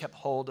lastly kept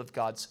hold of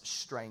God's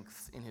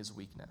strength in his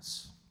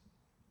weakness.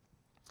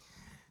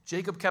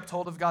 Jacob kept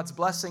hold of God's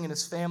blessing in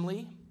his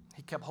family.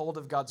 He kept hold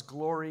of God's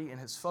glory in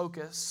his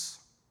focus.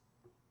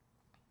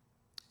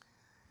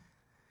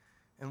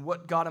 And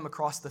what got him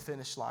across the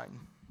finish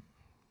line?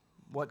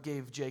 What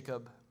gave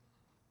Jacob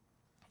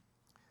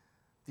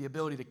the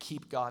ability to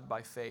keep God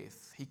by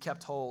faith. He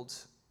kept hold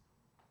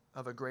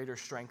of a greater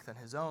strength than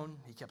his own.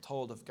 He kept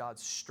hold of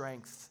God's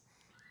strength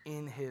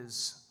in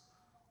his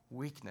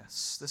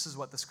weakness. This is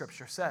what the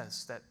scripture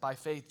says, that by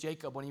faith,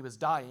 Jacob, when he was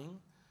dying,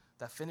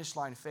 that finish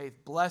line faith,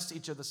 blessed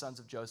each of the sons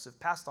of Joseph,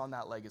 passed on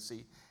that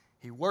legacy.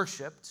 He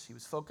worshiped. He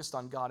was focused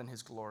on God and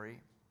his glory.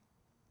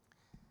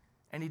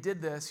 And he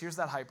did this, here's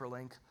that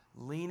hyperlink,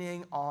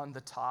 leaning on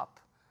the top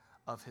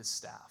of his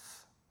staff.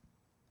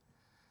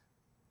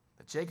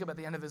 That Jacob, at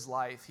the end of his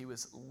life, he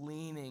was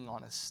leaning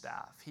on his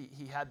staff.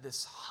 He had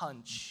this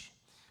hunch.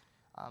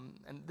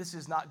 And this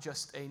is not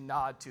just a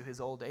nod to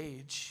his old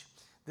age.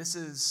 This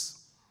is,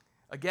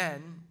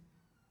 again,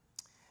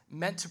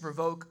 meant to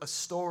provoke a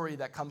story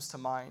that comes to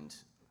mind,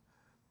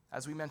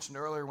 as we mentioned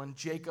earlier, when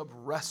Jacob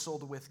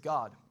wrestled with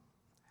God.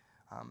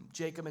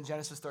 Jacob in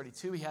Genesis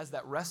 32, he has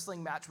that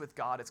wrestling match with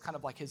God. It's kind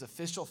of like his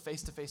official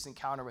face-to-face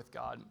encounter with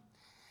God.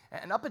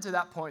 And up until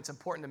that point, it's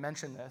important to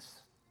mention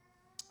this,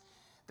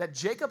 that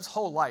Jacob's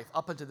whole life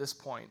up until this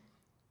point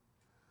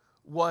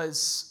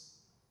was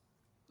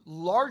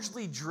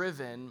largely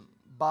driven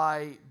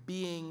by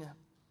being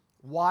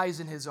wise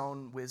in his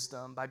own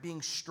wisdom, by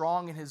being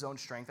strong in his own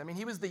strength. I mean,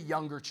 he was the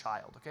younger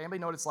child, okay? Anybody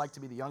know what it's like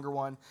to be the younger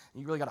one?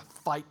 And you really got to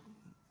fight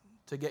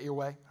to get your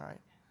way, all right?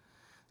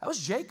 That was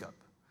Jacob.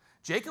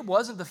 Jacob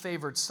wasn't the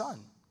favored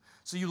son.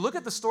 So you look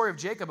at the story of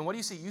Jacob, and what do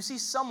you see? You see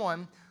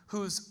someone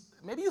who's,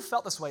 maybe you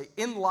felt this way.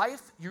 In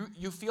life,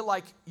 you feel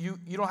like you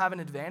don't have an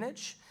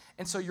advantage,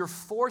 and so you're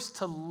forced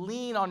to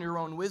lean on your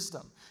own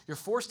wisdom. You're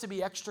forced to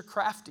be extra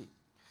crafty.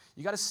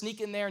 You got to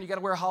sneak in there, and you got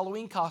to wear a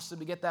Halloween costume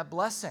to get that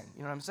blessing.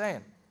 You know what I'm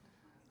saying?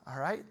 All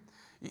right?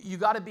 You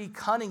got to be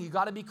cunning. You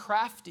got to be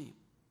crafty.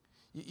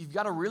 You've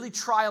got to really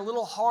try a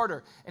little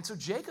harder. And so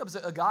Jacob's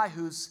a guy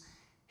who's,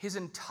 his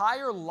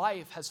entire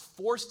life has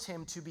forced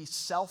him to be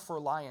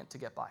self-reliant to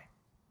get by.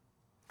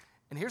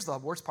 And here's the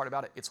worst part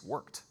about it. It's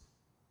worked.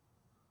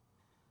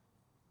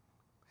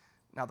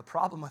 Now, the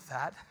problem with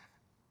that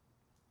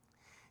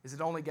is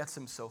it only gets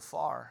him so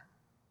far.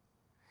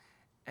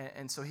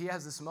 And so he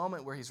has this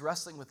moment where he's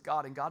wrestling with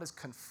God, and God is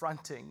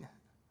confronting.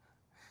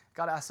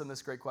 God asks him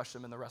this great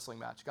question in the wrestling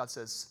match. God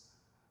says,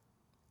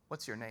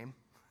 "What's your name?"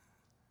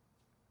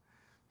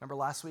 Remember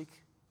last week?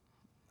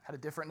 Had a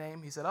different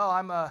name. He said, "Oh,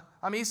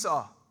 I'm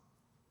Esau."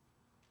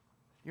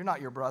 You're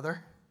not your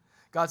brother.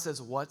 God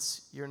says,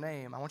 "What's your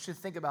name?" I want you to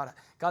think about it.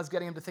 God's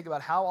getting him to think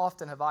about, how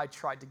often have I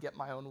tried to get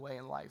my own way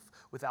in life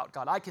without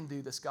God? I can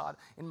do this, God,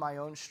 in my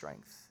own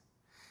strength.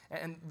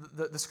 And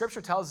the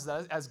scripture tells us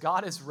that as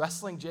God is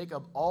wrestling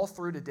Jacob all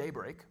through to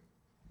daybreak,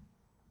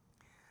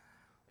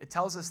 it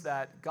tells us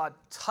that God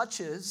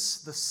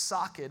touches the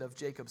socket of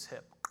Jacob's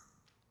hip.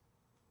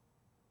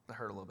 That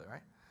hurt a little bit,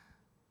 right?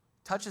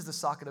 Touches the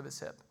socket of his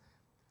hip.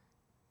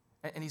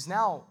 And he's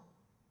now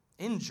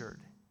injured.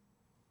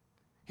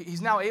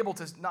 He's now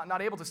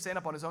not able to stand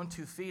up on his own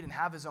 2 feet and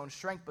have his own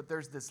strength, but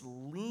there's this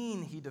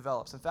lean he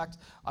develops. In fact,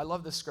 I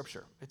love this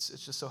scripture. It's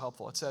just so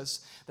helpful. It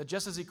says that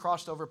just as he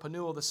crossed over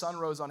Penuel, the sun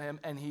rose on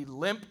him, and he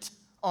limped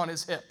on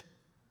his hip.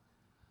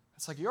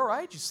 It's like, "You all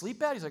right? Did you sleep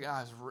bad?" He's like,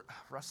 "I was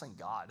wrestling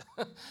God,"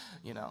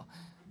 you know.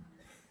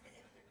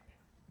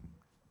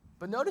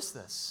 But notice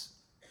this.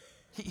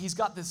 He's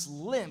got this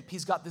limp.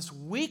 He's got this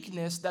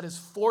weakness that is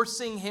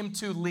forcing him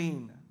to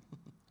lean.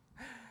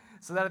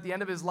 So that at the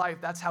end of his life,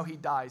 that's how he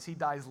dies. He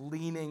dies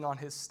leaning on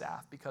his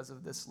staff because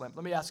of this limp.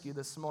 Let me ask you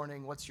this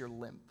morning, what's your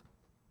limp?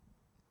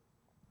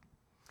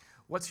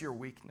 What's your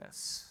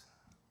weakness?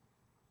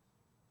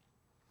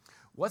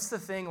 What's the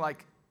thing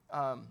like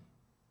that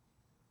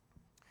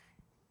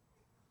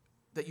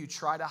you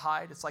try to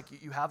hide? It's like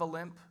you have a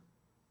limp,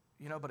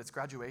 you know, but it's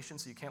graduation,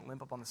 so you can't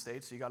limp up on the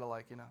stage. So you got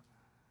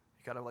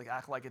to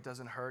act like it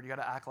doesn't hurt. You got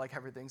to act like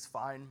everything's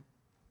fine.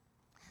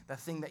 That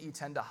thing that you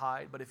tend to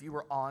hide. But if you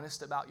were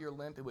honest about your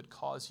limp, it would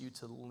cause you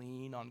to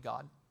lean on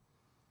God.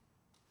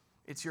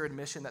 It's your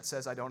admission that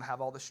says, "I don't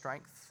have all the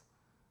strength.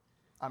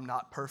 I'm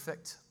not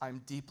perfect. I'm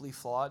deeply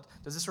flawed."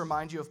 Does this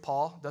remind you of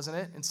Paul, doesn't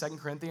it? In 2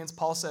 Corinthians,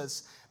 Paul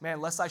says, "Man,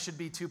 lest I should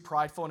be too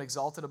prideful and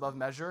exalted above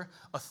measure,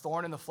 a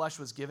thorn in the flesh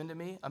was given to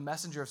me, a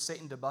messenger of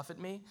Satan to buffet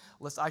me,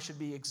 lest I should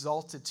be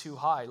exalted too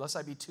high, lest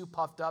I be too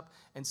puffed up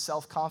and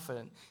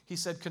self-confident." He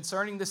said,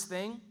 "Concerning this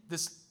thing,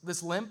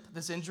 this limp,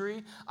 this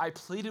injury, I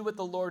pleaded with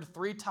the Lord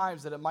 3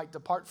 times that it might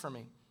depart from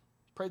me."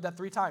 Prayed that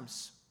 3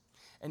 times.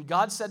 "And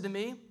God said to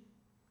me,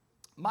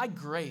 my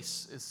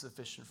grace is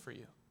sufficient for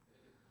you.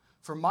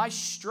 For my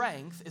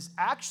strength is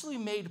actually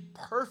made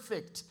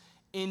perfect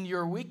in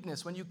your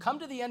weakness." When you come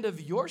to the end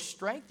of your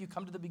strength, you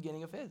come to the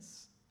beginning of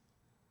his.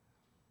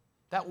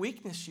 That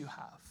weakness you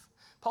have.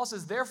 Paul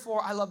says,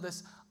 "Therefore," I love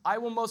this, "I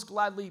will most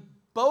gladly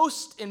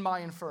boast in my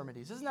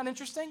infirmities." Isn't that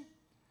interesting?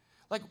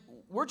 Like,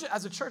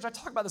 as a church, I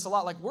talk about this a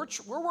lot. Like, we're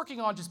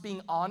working on just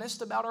being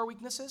honest about our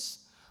weaknesses.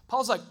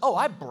 Paul's like, "Oh,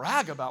 I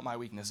brag about my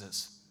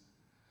weaknesses.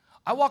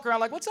 I walk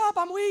around like, 'What's up?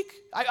 I'm weak.'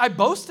 I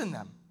boast in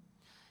them."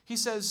 He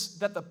says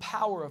that the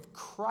power of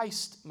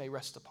Christ may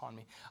rest upon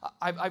me.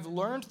 I've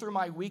learned through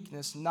my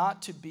weakness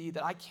not to be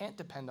that I can't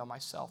depend on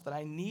myself, that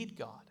I need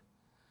God.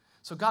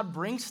 So God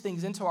brings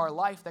things into our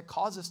life that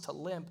cause us to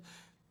limp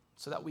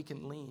so that we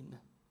can lean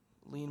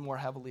more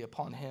heavily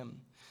upon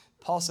him.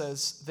 Paul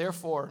says,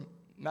 therefore,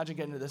 imagine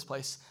getting to this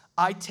place,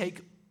 I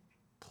take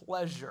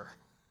pleasure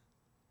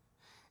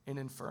in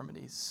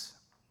infirmities,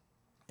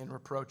 in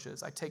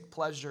reproaches. I take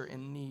pleasure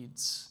in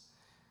needs.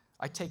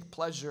 I take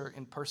pleasure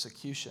in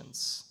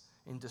persecutions,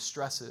 in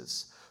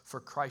distresses, for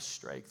Christ's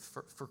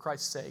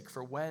sake.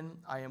 For when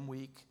I am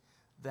weak,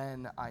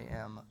 then I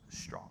am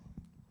strong.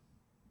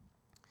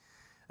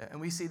 And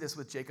we see this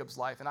with Jacob's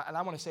life. And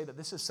I want to say that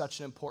this is such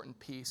an important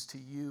piece to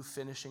you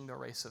finishing the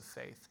race of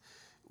faith.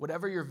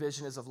 Whatever your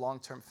vision is of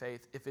long-term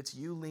faith, if it's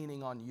you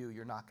leaning on you,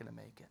 you're not going to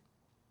make it.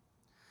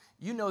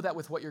 You know that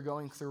with what you're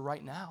going through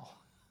right now.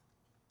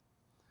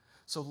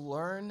 So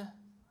learn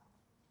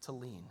to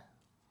lean.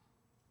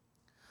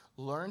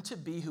 Learn to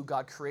be who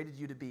God created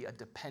you to be, a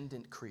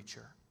dependent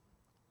creature.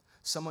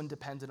 Someone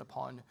dependent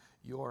upon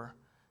your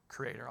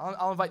Creator.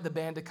 I'll invite the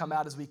band to come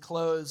out as we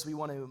close. We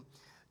want to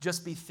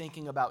just be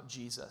thinking about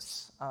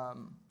Jesus.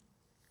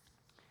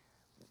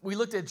 We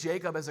looked at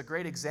Jacob as a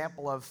great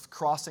example of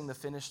crossing the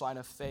finish line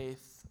of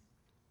faith.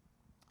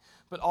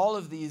 But all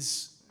of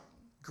these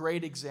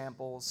great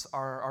examples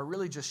are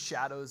really just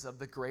shadows of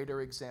the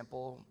greater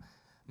example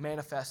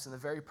manifest in the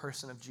very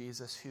person of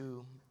Jesus,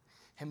 who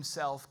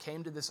himself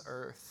came to this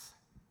earth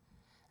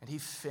and he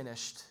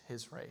finished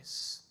his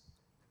race.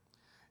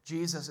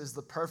 Jesus is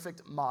the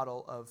perfect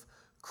model of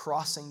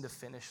crossing the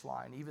finish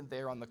line, even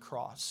there on the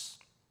cross.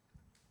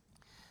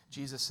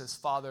 Jesus says,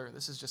 Father,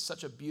 this is just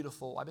such a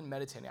beautiful, I've been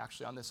meditating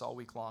actually on this all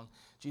week long.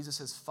 Jesus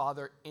says,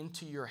 Father,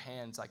 into your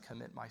hands I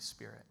commit my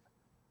spirit.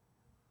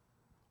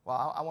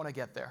 Well, I want to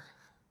get there.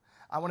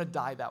 I want to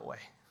die that way.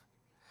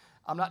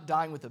 I'm not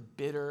dying with a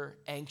bitter,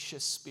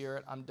 anxious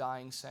spirit. I'm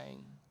dying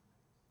saying,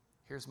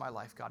 here's my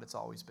life, God, it's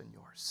always been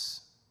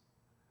yours.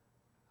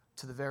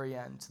 To the very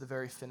end, to the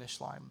very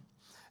finish line.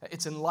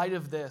 It's in light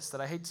of this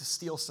that I hate to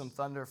steal some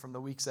thunder from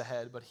the weeks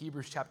ahead, but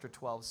Hebrews chapter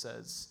 12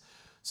 says,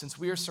 since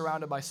we are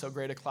surrounded by so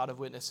great a cloud of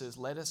witnesses,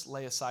 let us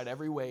lay aside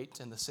every weight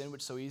and the sin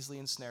which so easily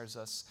ensnares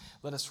us.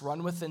 Let us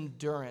run with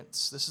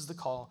endurance. This is the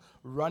call.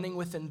 Running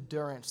with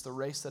endurance the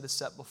race that is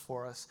set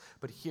before us.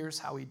 But here's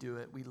how we do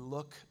it. We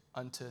look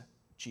unto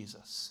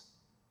Jesus,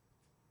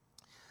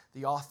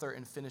 the author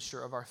and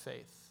finisher of our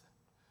faith,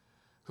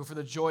 who for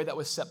the joy that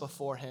was set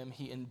before him,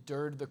 he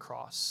endured the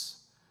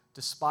cross,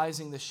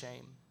 despising the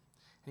shame,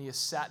 and he has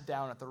sat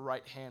down at the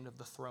right hand of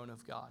the throne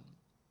of God.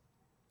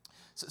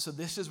 So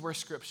this is where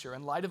Scripture,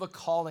 in light of a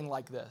calling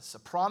like this, a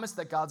promise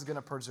that God's going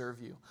to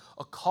preserve you,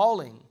 a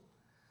calling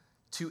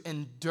to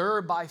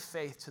endure by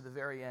faith to the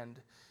very end,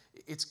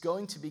 it's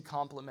going to be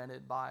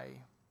complemented by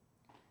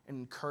an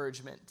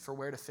encouragement for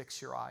where to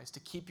fix your eyes, to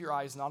keep your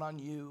eyes not on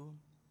you.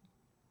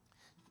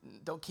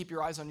 Don't keep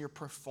your eyes on your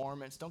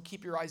performance. Don't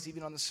keep your eyes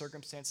even on the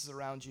circumstances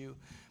around you,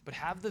 but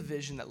have the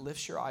vision that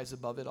lifts your eyes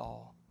above it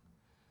all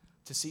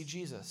to see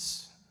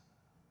Jesus.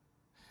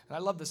 And I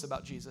love this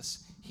about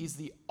Jesus. He's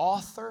the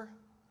author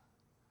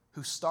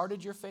who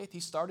started your faith.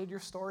 He started your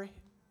story.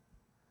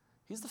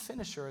 He's the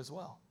finisher as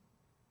well.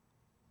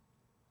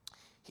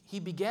 He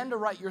began to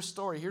write your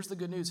story. Here's the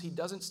good news. He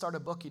doesn't start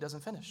a book he doesn't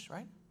finish,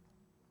 right?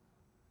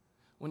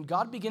 When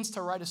God begins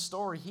to write a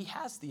story, he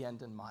has the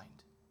end in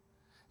mind.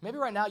 Maybe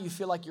right now you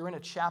feel like you're in a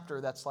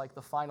chapter that's like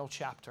the final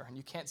chapter and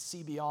you can't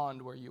see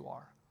beyond where you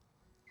are.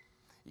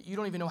 You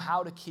don't even know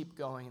how to keep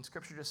going. And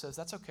Scripture just says,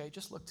 that's okay.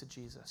 Just look to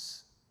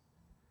Jesus.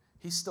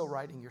 He's still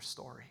writing your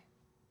story.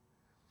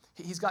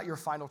 He's got your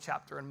final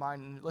chapter in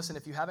mind. And listen,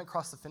 if you haven't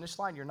crossed the finish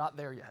line, you're not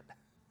there yet.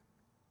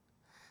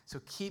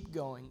 So keep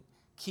going.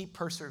 Keep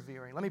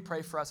persevering. Let me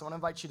pray for us. I want to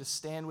invite you to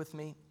stand with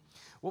me.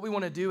 What we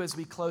want to do as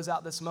we close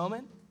out this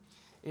moment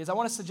is I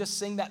want us to just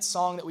sing that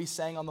song that we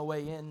sang on the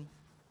way in.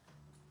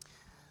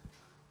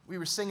 We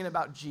were singing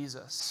about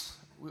Jesus.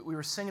 We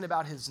were singing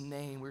about his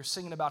name. We were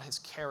singing about his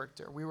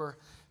character. We were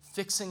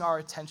fixing our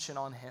attention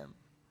on him.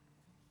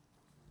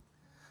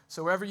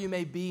 So wherever you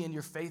may be in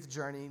your faith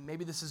journey,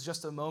 maybe this is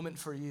just a moment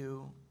for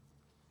you,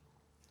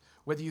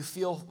 whether you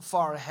feel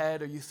far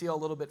ahead or you feel a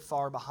little bit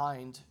far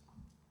behind.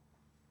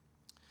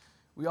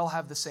 We all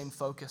have the same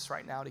focus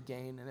right now to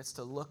gain, and it's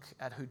to look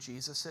at who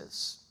Jesus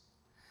is.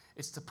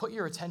 It's to put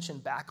your attention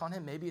back on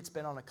him. Maybe it's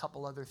been on a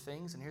couple other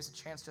things, and here's a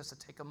chance just to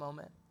take a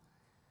moment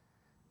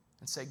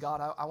and say,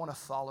 God, I want to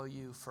follow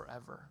you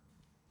forever.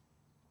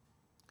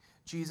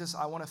 Jesus,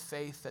 I want a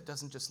faith that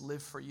doesn't just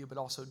live for you, but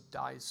also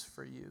dies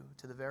for you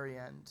to the very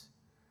end.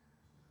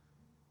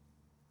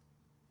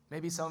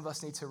 Maybe some of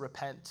us need to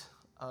repent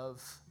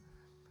of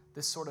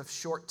this sort of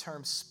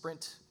short-term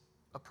sprint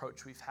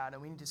approach we've had,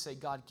 and we need to say,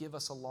 God, give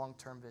us a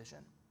long-term vision.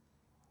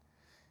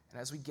 And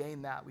as we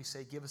gain that, we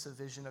say, give us a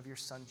vision of your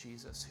son,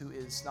 Jesus, who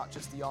is not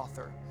just the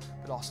author,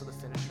 but also the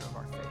finisher of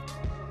our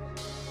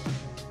faith.